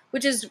 and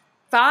which is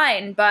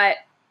fine. But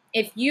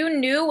if you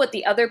knew what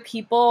the other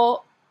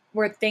people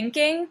were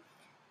thinking,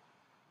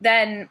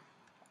 then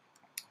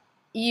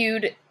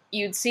you'd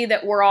see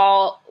that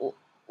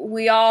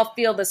we all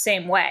feel the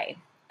same way.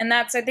 And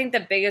that's, I think,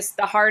 the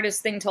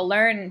hardest thing to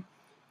learn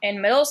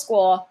in middle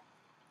school,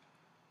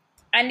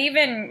 and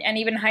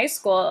even high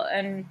school,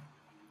 and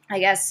I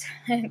guess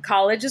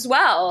college as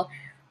well.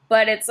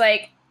 But it's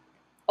like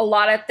a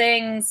lot of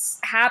things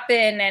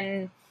happen,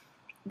 and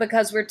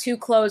because we're too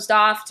closed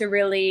off to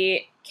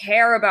really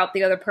care about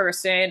the other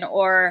person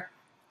or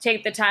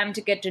take the time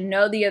to get to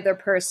know the other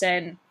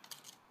person,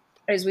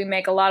 is we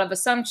make a lot of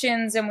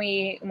assumptions, and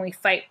we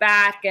fight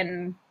back,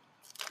 and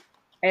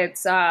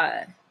it's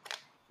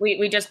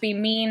we just be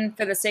mean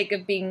for the sake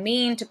of being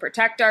mean to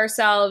protect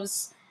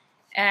ourselves.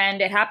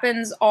 And it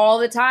happens all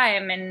the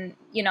time. And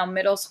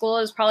middle school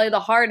is probably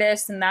the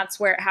hardest, and that's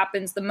where it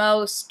happens the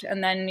most,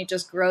 and then it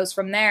just grows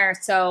from there.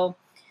 So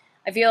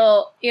I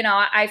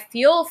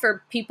feel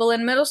for people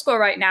in middle school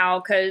right now,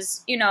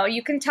 because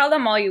you can tell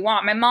them all you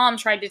want. My mom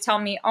tried to tell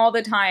me all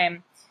the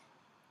time,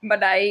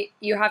 but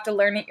you have to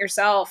learn it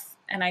yourself.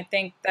 And I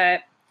think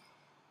that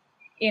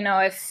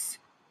if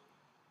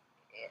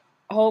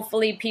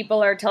hopefully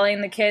people are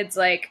telling the kids,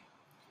 like,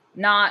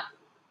 not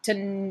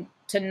to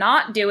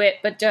not do it,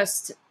 but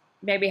just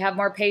maybe have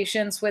more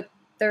patience with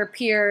their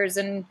peers,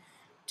 and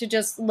to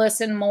just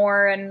listen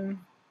more, and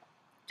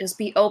just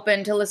be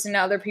open to listen to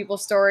other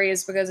people's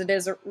stories, because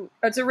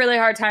it's a really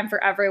hard time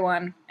for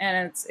everyone,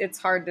 and it's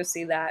hard to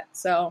see that.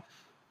 So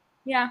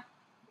yeah,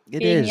 It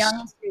being is. young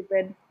and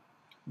stupid.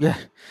 Yeah.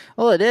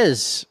 Well, it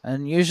is.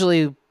 And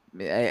usually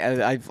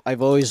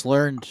I've always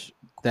learned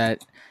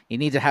that you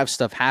need to have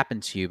stuff happen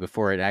to you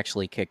before it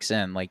actually kicks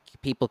in. Like,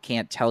 people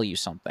can't tell you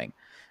something,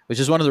 which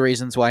is one of the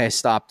reasons why I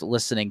stopped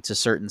listening to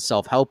certain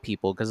self-help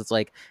people, because it's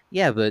like,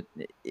 yeah, but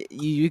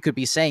you could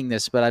be saying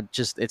this, but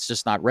it's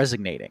just not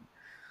resonating.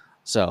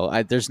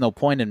 So there's no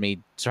point in me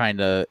trying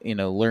to,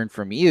 learn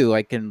from you.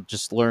 I can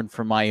just learn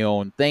from my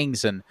own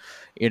things. And,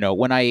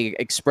 when I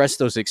express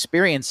those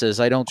experiences,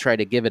 I don't try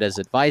to give it as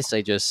advice.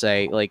 I just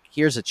say, like,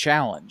 here's a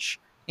challenge.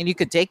 And you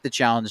could take the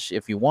challenge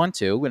if you want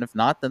to. And if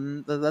not,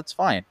 then that's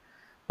fine.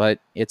 But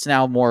it's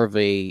now more of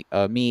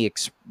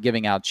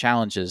giving out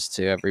challenges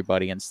to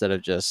everybody instead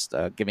of just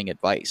giving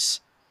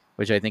advice,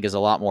 which I think is a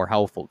lot more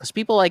helpful, because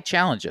people like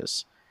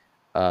challenges.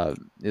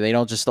 They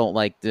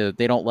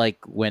don't like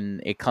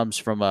when it comes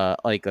from a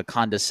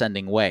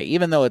condescending way,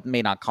 even though it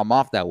may not come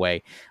off that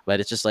way. But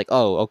it's just like,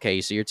 oh,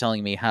 okay, so you're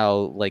telling me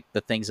how, like,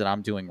 the things that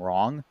I'm doing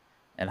wrong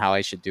and how I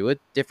should do it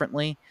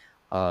differently.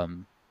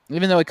 um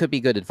Even though it could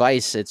be good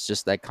advice, it's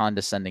just that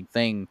condescending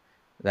thing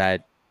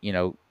that,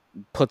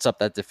 puts up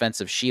that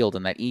defensive shield,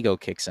 and that ego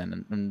kicks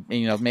in, and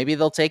maybe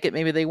they'll take it,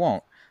 maybe they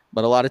won't,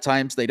 but a lot of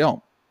times they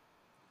don't.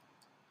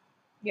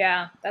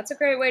 Yeah, that's a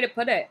great way to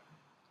put it.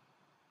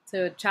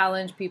 To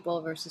challenge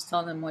people versus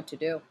tell them what to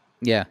do.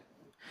 Yeah.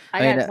 I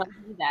I mean, gotta tell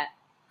you that.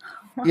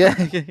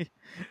 yeah.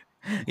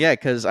 Yeah,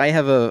 because I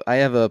have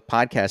a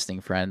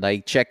podcasting friend. I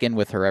check in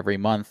with her every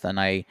month,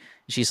 and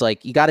she's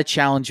like, "You got to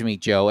challenge me,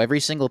 Joe. Every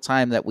single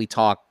time that we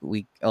talk,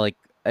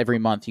 every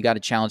month, you got to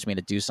challenge me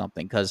to do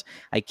something, because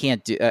I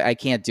can't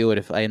do it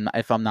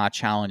if I'm not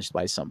challenged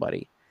by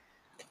somebody."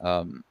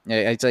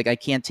 It's like I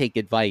can't take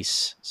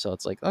advice, so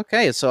it's like,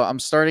 okay, so I'm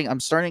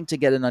starting to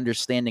get an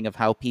understanding of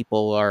how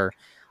people are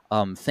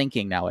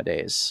thinking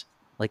nowadays,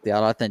 like the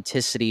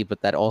authenticity,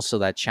 but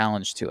that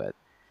challenge to it.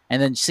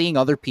 And then seeing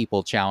other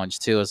people challenge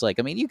too is like,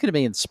 I mean, you could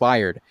be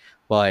inspired,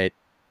 but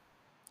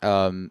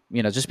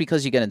just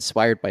because you get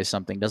inspired by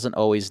something doesn't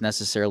always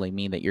necessarily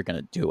mean that you're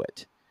going to do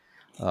it.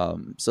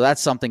 So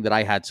that's something that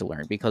I had to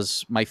learn,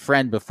 because my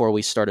friend, before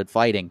we started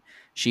fighting,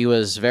 she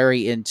was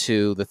very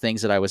into the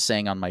things that I was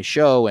saying on my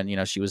show,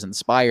 and she was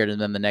inspired,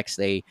 and then the next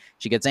day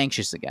she gets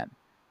anxious again.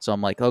 So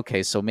I'm like,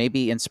 okay, so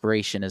maybe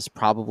inspiration is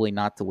probably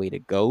not the way to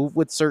go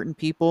with certain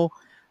people.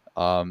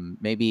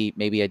 Maybe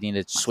I need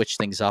to switch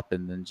things up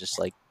and then just,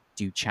 like,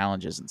 do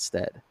challenges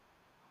instead.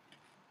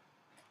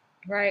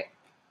 Right.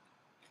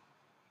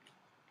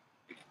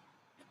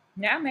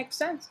 Yeah, makes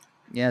sense.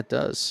 Yeah, it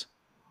does.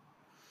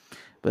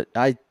 But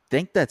I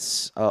think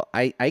that's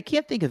I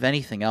can't think of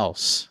anything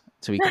else,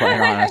 to be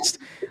quite honest.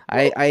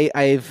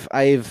 I've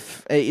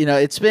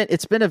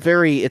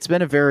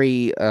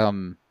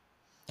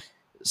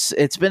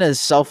it's been a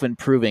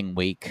self-improving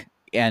week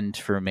end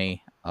for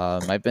me.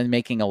 I've been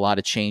making a lot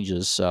of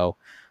changes, so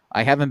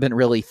I haven't been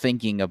really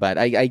thinking about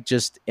I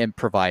just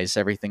improvise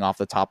everything off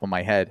the top of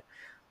my head.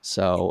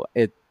 So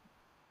it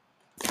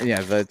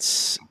yeah,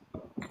 that's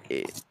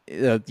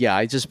yeah,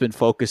 I just been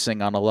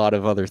focusing on a lot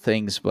of other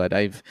things, but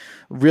I've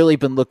really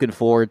been looking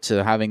forward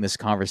to having this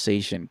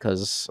conversation,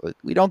 because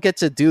we don't get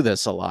to do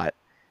this a lot.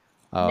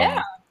 Yeah,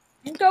 Um,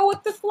 and go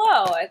with the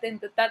flow. I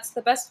think that that's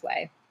the best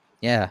way.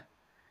 yeah,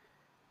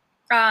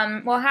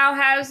 Well, how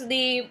has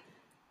the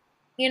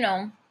you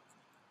know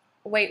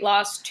weight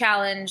loss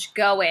challenge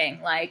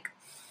going? Like,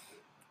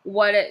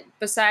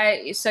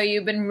 besides, so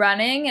you've been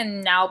running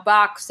and now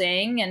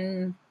boxing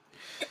and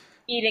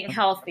eating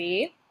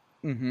healthy.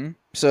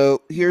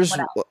 So here's,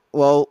 What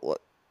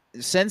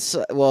else?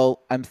 well,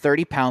 I'm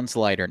 30 pounds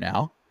lighter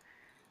now.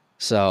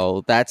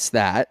 So that's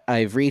that.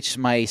 I've reached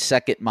my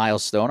second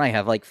milestone. I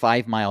have like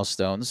 5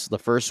 milestones. The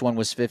first one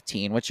was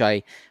 15, which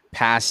I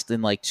passed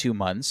in like 2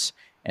 months.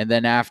 And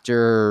then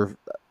after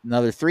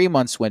another 3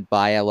 months went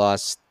by, I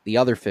lost the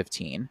other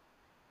 15.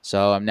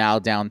 So I'm now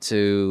down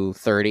to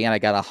 30, and I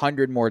got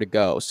 100 more to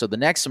go. So the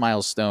next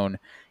milestone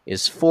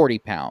is 40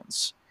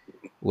 pounds,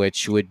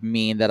 which would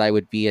mean that I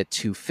would be at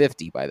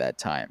 250 by that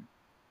time.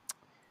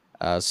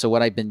 So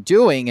what I've been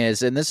doing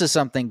is, and this is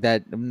something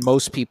that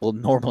most people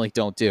normally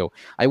don't do,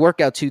 I work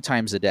out 2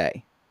 times a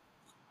day.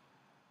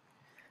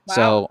 Wow.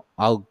 So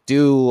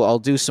I'll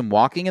do some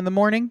walking in the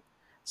morning.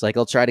 It's like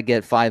I'll try to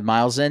get 5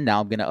 miles in. Now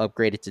I'm going to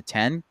upgrade it to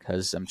 10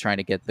 because I'm trying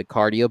to get the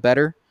cardio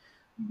better.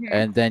 Hmm.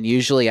 And then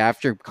usually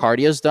after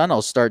cardio's done,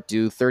 I'll start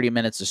do 30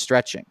 minutes of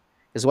stretching.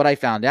 Because what I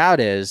found out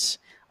is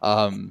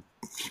um,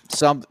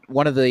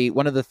 one of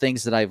the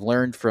things that I've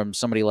learned from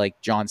somebody like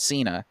John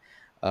Cena,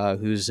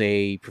 who's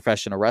a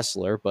professional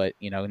wrestler, but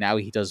now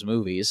he does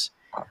movies.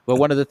 But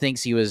one of the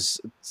things he was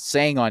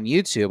saying on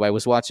YouTube, I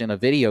was watching a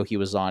video he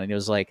was on, and it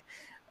was like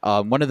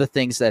one of the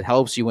things that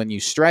helps you when you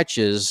stretch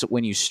is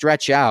when you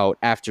stretch out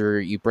after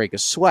you break a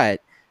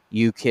sweat,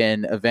 you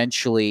can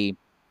eventually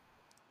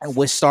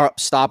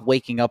stop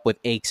waking up with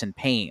aches and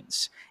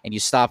pains, and you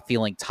stop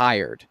feeling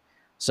tired.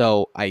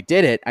 So I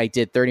did it. I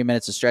did 30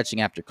 minutes of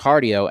stretching after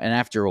cardio, and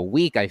after a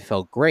week I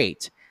felt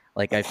great.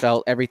 Like I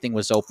felt everything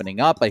was opening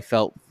up. I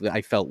felt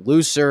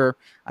looser.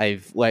 I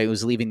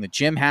was leaving the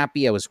gym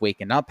happy. I was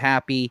waking up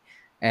happy,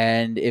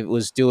 and it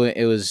was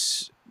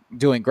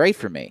doing great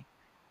for me.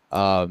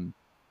 Um,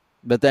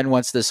 but then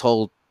once this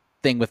whole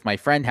thing with my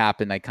friend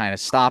happened, I kind of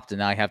stopped, and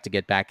now I have to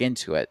get back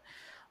into it.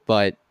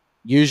 But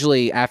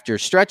usually after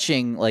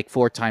stretching like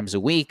 4 times a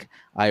week,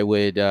 I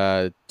would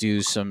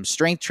do some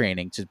strength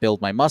training to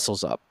build my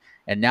muscles up.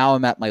 And now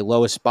I'm at my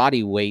lowest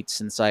body weight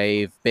since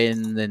I've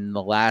been in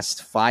the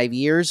last 5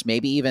 years,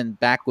 maybe even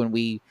back when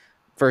we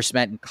first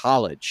met in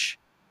college.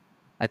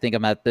 I think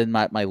I'm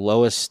at my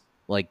lowest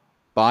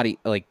body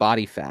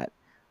fat.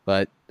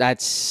 But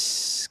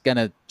that's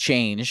gonna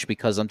change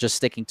because I'm just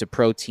sticking to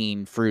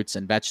protein, fruits,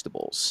 and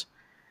vegetables.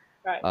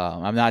 Right.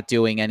 I'm not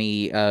doing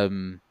any.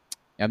 I'm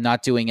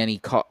not doing any.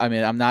 I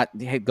mean, I'm not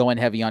going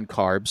heavy on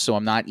carbs, so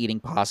I'm not eating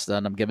pasta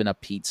and I'm giving up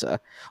pizza.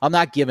 I'm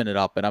not giving it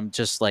up, and I'm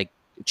just like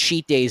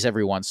cheat days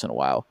every once in a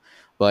while.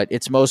 But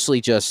it's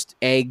mostly just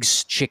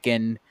eggs,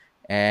 chicken,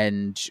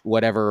 and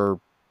whatever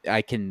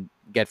I can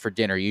get for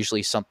dinner.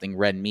 Usually something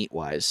red meat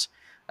wise,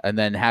 and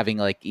then having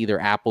like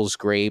either apples,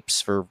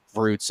 grapes for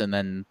fruits, and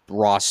then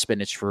raw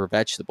spinach for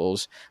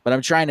vegetables. But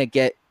I'm trying to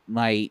get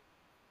my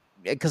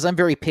because I'm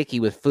very picky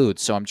with food,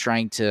 so I'm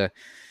trying to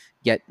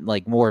get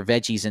like more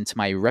veggies into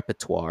my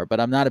repertoire. But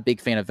I'm not a big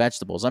fan of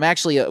vegetables. I'm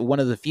actually one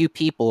of the few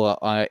people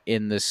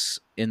in this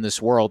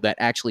world that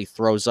actually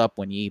throws up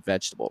when you eat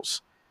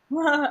vegetables,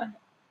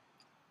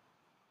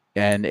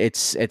 and it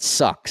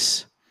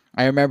sucks.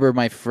 I remember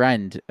my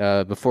friend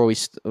before we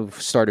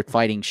started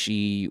fighting.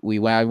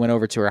 I went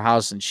over to her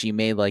house and she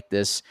made like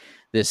this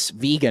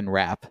vegan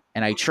wrap,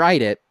 and I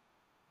tried it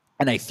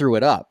and I threw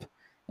it up.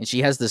 And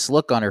she has this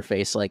look on her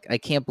face like, I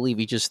can't believe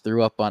you just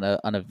threw up on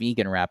a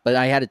vegan wrap. But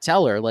I had to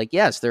tell her, like,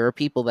 yes, there are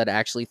people that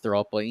actually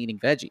throw up while eating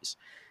veggies.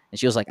 And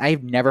she was like,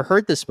 I've never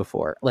heard this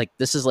before. Like,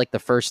 this is like the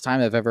first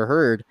time I've ever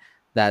heard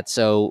that.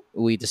 So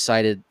we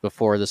decided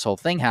before this whole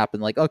thing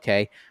happened, like,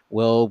 okay,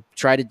 we'll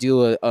try to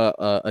do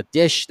a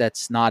dish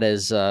that's not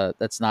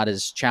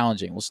as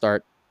challenging. We'll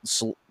start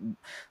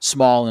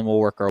small and we'll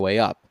work our way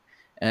up.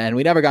 And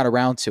we never got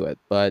around to it.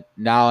 But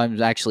now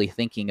I'm actually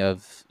thinking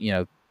of,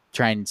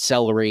 trying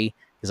celery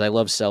because I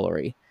love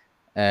celery.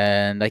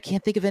 And I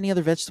can't think of any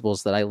other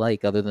vegetables that I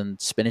like other than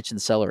spinach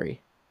and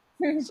celery.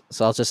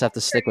 So I'll just have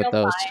to Sure stick with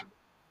you'll those. find.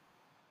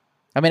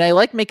 I mean, I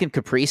like making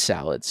Capri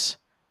salads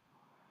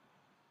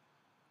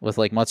with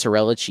like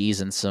mozzarella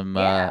cheese and some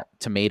Yeah.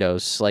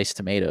 tomatoes, sliced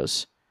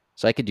tomatoes.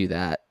 So I could do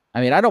that.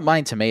 I mean, I don't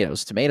mind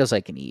tomatoes. Tomatoes I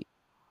can eat.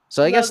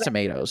 So I Those guess are,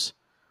 tomatoes.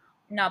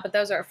 no, but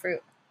those are a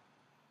fruit.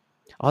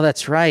 Oh,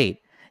 that's right.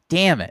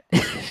 Damn it.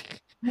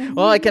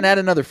 Well, I can add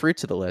another fruit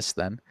to the list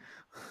then.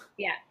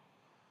 Yeah.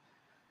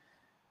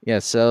 Yeah,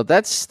 so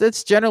that's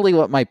generally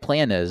what my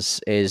plan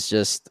is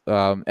just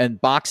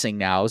and boxing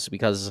now is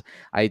because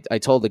I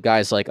told the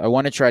guys like I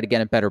want to try to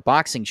get in better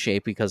boxing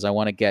shape because I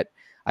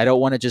don't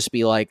want to just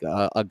be like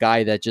a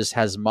guy that just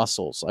has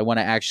muscles. I want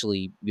to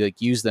actually like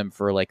use them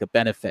for like a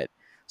benefit.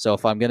 So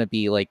if I'm gonna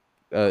be like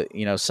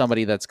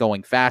somebody that's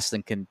going fast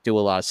and can do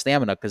a lot of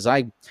stamina because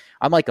I'm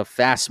like a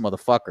fast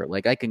motherfucker.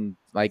 Like I'm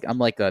like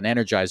an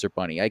Energizer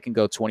bunny. I can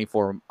go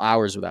 24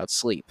 hours without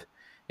sleep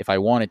if I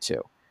wanted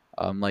to.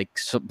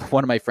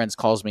 One of my friends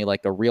calls me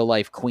like a real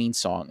life Queen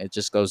song. It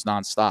just goes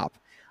nonstop.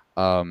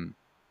 Um,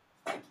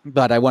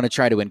 but I want to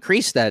try to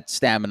increase that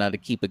stamina to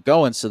keep it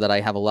going so that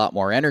I have a lot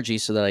more energy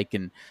so that I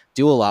can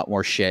do a lot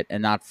more shit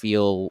and not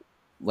feel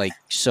like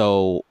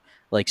so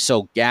like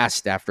so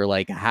gassed after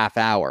like a half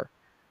hour.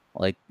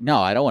 Like, no,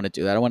 I don't want to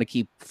do that. I want to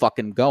keep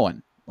fucking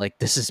going. Like,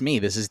 this is me.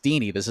 This is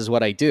Deanie. This is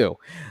what I do.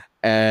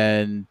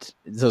 And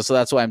so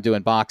that's why I'm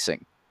doing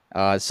boxing.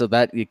 So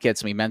that it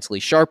gets me mentally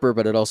sharper,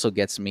 but it also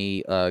gets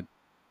me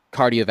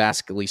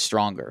cardiovascularly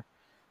stronger.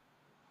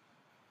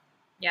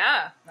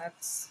 Yeah, that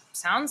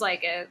sounds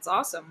like it. It's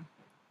awesome.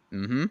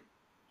 Mm-hmm.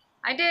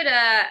 I did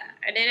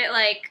it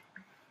like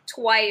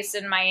twice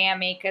in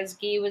Miami because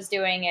Guy was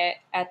doing it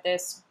at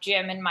this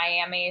gym in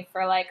Miami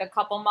for like a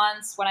couple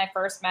months when I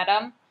first met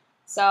him.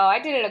 So I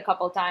did it a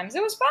couple times.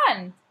 It was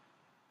fun.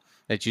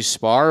 Did you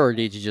spar or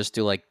did you just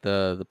do like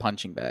the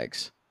punching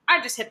bags?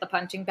 I just hit the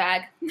punching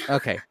bag.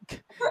 Okay,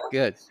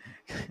 good.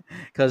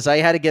 Because I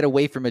had to get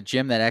away from a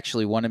gym that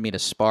actually wanted me to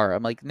spar.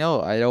 I'm like,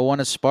 no, I don't want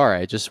to spar.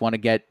 I just want to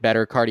get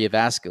better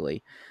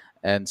cardiovascularly.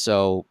 And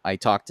so I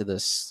talked to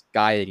this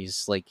guy that he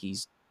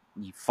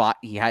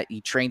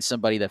trained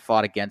somebody that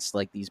fought against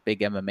like these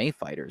big MMA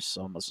fighters.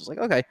 So I was just like,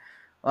 okay,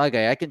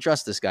 I can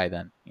trust this guy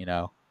then, you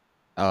know.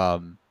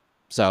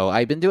 So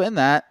I've been doing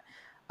that.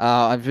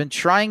 I've been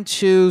trying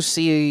to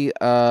see.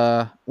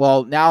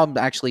 Well, now I'm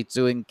actually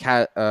doing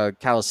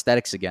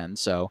calisthenics again.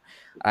 So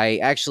I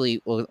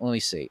actually, well, let me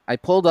see. I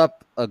pulled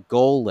up a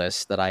goal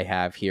list that I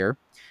have here,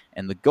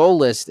 and the goal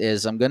list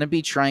is I'm going to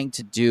be trying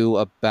to do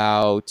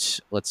about,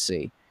 let's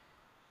see,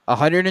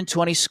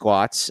 120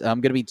 squats. I'm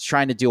going to be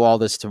trying to do all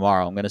this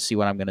tomorrow. I'm going to see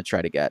what I'm going to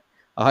try to get.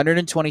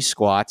 120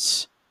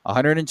 squats,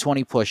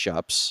 120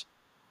 push-ups,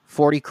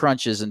 40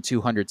 crunches, and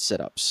 200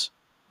 sit-ups.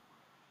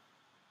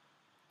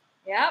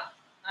 Yep,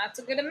 that's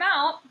a good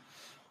amount.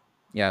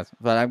 Yeah,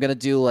 but I'm going to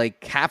do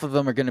like half of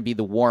them are going to be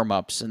the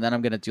warm-ups, and then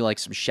I'm going to do like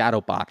some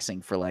shadow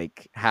boxing for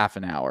like half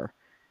an hour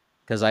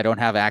because I don't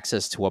have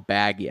access to a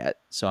bag yet.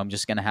 So I'm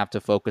just going to have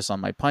to focus on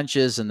my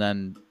punches and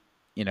then,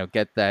 you know,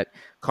 get that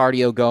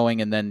cardio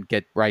going and then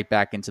get right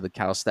back into the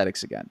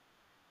calisthenics again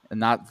and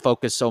not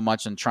focus so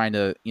much on trying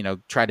to, you know,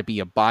 try to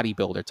be a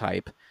bodybuilder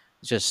type.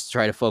 Just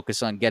try to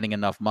focus on getting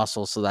enough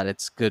muscle so that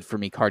it's good for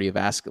me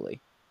cardiovascularly.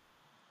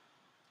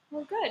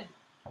 Well, good.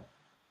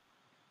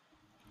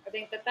 I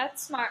think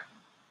that's smart.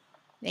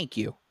 Thank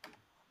you.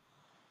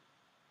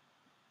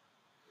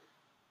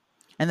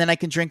 And then I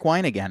can drink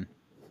wine again.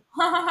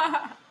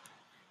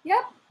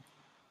 Yep.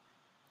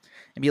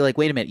 And be like,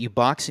 wait a minute, you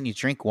box and you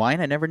drink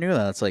wine? I never knew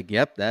that. It's like,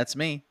 yep, that's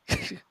me.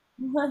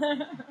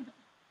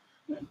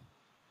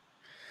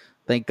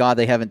 Thank God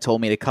they haven't told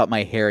me to cut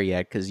my hair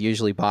yet, because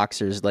usually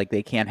boxers, like,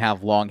 they can't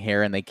have long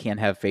hair and they can't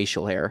have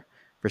facial hair.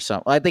 For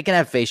some, like, they can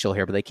have facial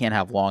hair, but they can't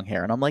have long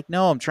hair. And I'm like,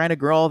 no, I'm trying to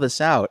grow all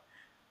this out.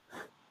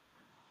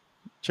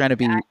 I'm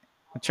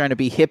trying to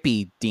be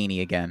hippie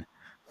Deanie again.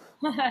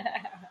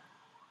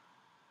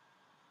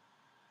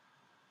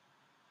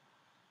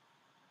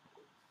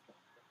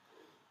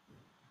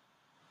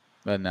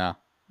 But no.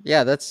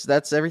 Yeah,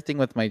 that's everything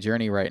with my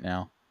journey right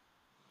now.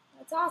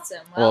 That's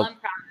awesome. Well, I'm proud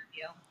of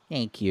you.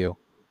 Thank you.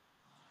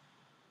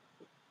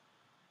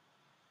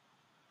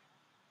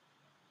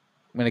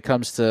 When it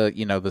comes to,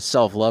 you know, the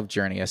self-love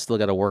journey, I still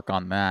got to work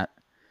on that.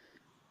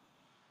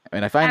 I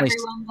mean, Everyone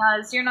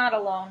does. You're not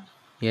alone.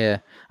 Yeah.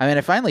 I mean,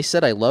 I finally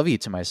said I love you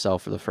to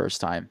myself for the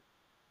first time.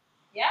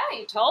 Yeah,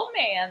 you told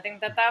me. I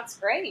think that's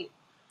great.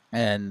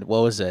 And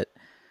what was it?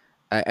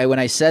 When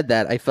I said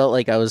that, I felt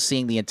like I was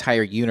seeing the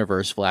entire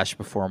universe flash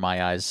before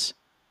my eyes.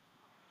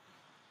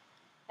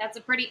 That's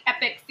a pretty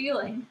epic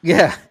feeling.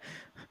 Yeah.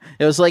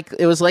 It was like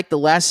the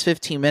last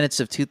 15 minutes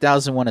of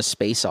 2001: A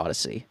Space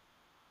Odyssey.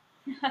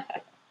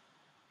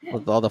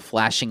 With all the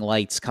flashing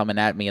lights coming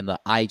at me and the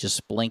eye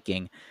just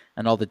blinking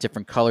and all the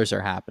different colors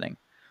are happening.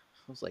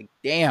 I was like,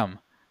 damn.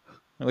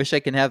 I wish I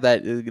could have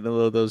that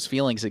those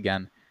feelings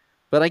again.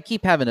 But I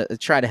keep having to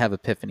try to have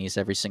epiphanies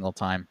every single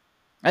time.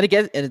 And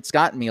it's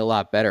gotten me a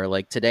lot better.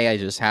 Like today I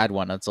just had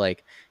one. It's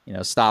like, you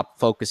know, stop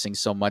focusing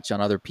so much on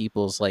other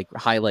people's like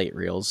highlight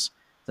reels.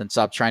 Then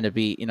stop trying to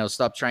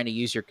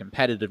use your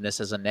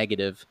competitiveness as a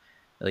negative.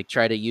 Like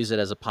try to use it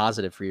as a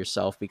positive for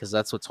yourself, because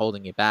that's what's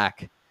holding you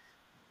back.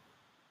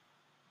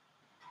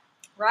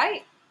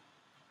 Right.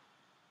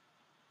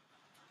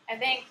 I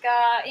think,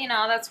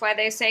 that's why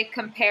they say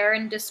compare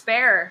and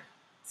despair.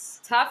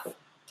 It's tough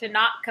to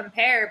not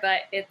compare,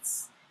 but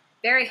it's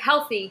very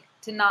healthy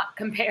to not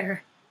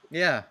compare.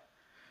 Yeah.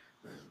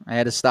 I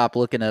had to stop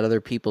looking at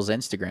other people's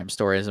Instagram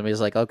stories and be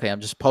like, okay,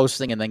 I'm just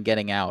posting and then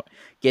getting out.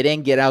 Get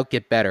in, get out,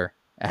 get better.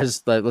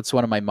 That's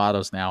one of my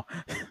mottos now.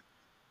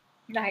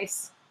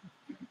 Nice.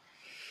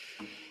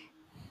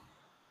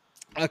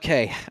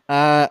 Okay.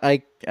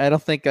 I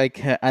don't think I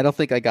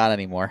got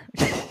any more.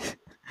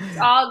 It's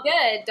all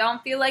good.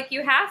 Don't feel like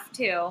you have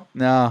to.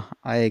 No,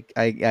 I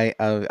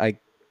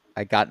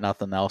got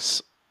nothing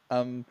else.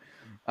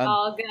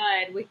 All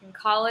good. We can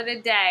call it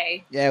a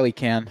day. Yeah, we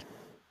can.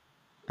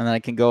 And then I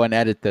can go and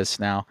edit this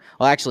now.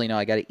 Well, actually, no,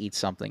 I got to eat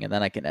something, and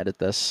then I can edit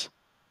this.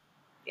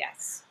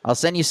 Yes. I'll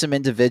send you some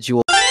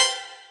individual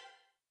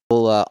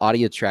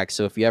audio tracks,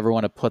 so if you ever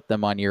want to put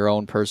them on your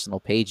own personal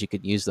page, you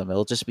could use them.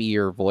 It'll just be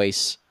your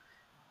voice.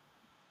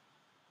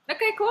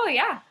 Okay, cool,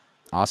 yeah.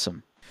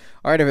 Awesome.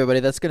 All right, everybody,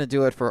 that's going to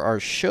do it for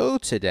our show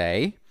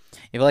today.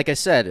 Like I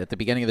said at the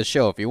beginning of the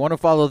show, if you want to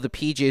follow the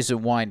PJs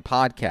and Wine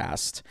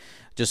podcast,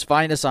 just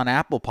find us on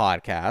Apple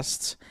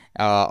Podcasts.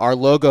 Our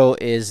logo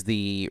is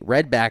the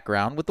red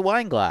background with the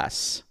wine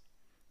glass.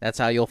 That's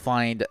how you'll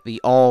find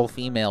the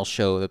all-female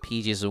show, the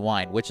PJs and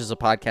Wine, which is a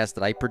podcast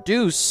that I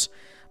produce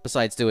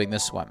besides doing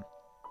this one.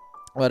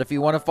 But if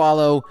you want to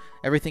follow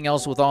everything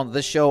else with on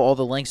this show, all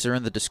the links are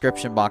in the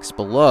description box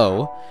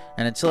below.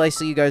 And until I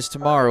see you guys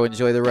tomorrow,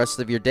 enjoy the rest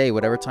of your day,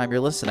 whatever time you're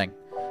listening.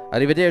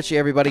 Arrivederci,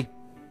 everybody.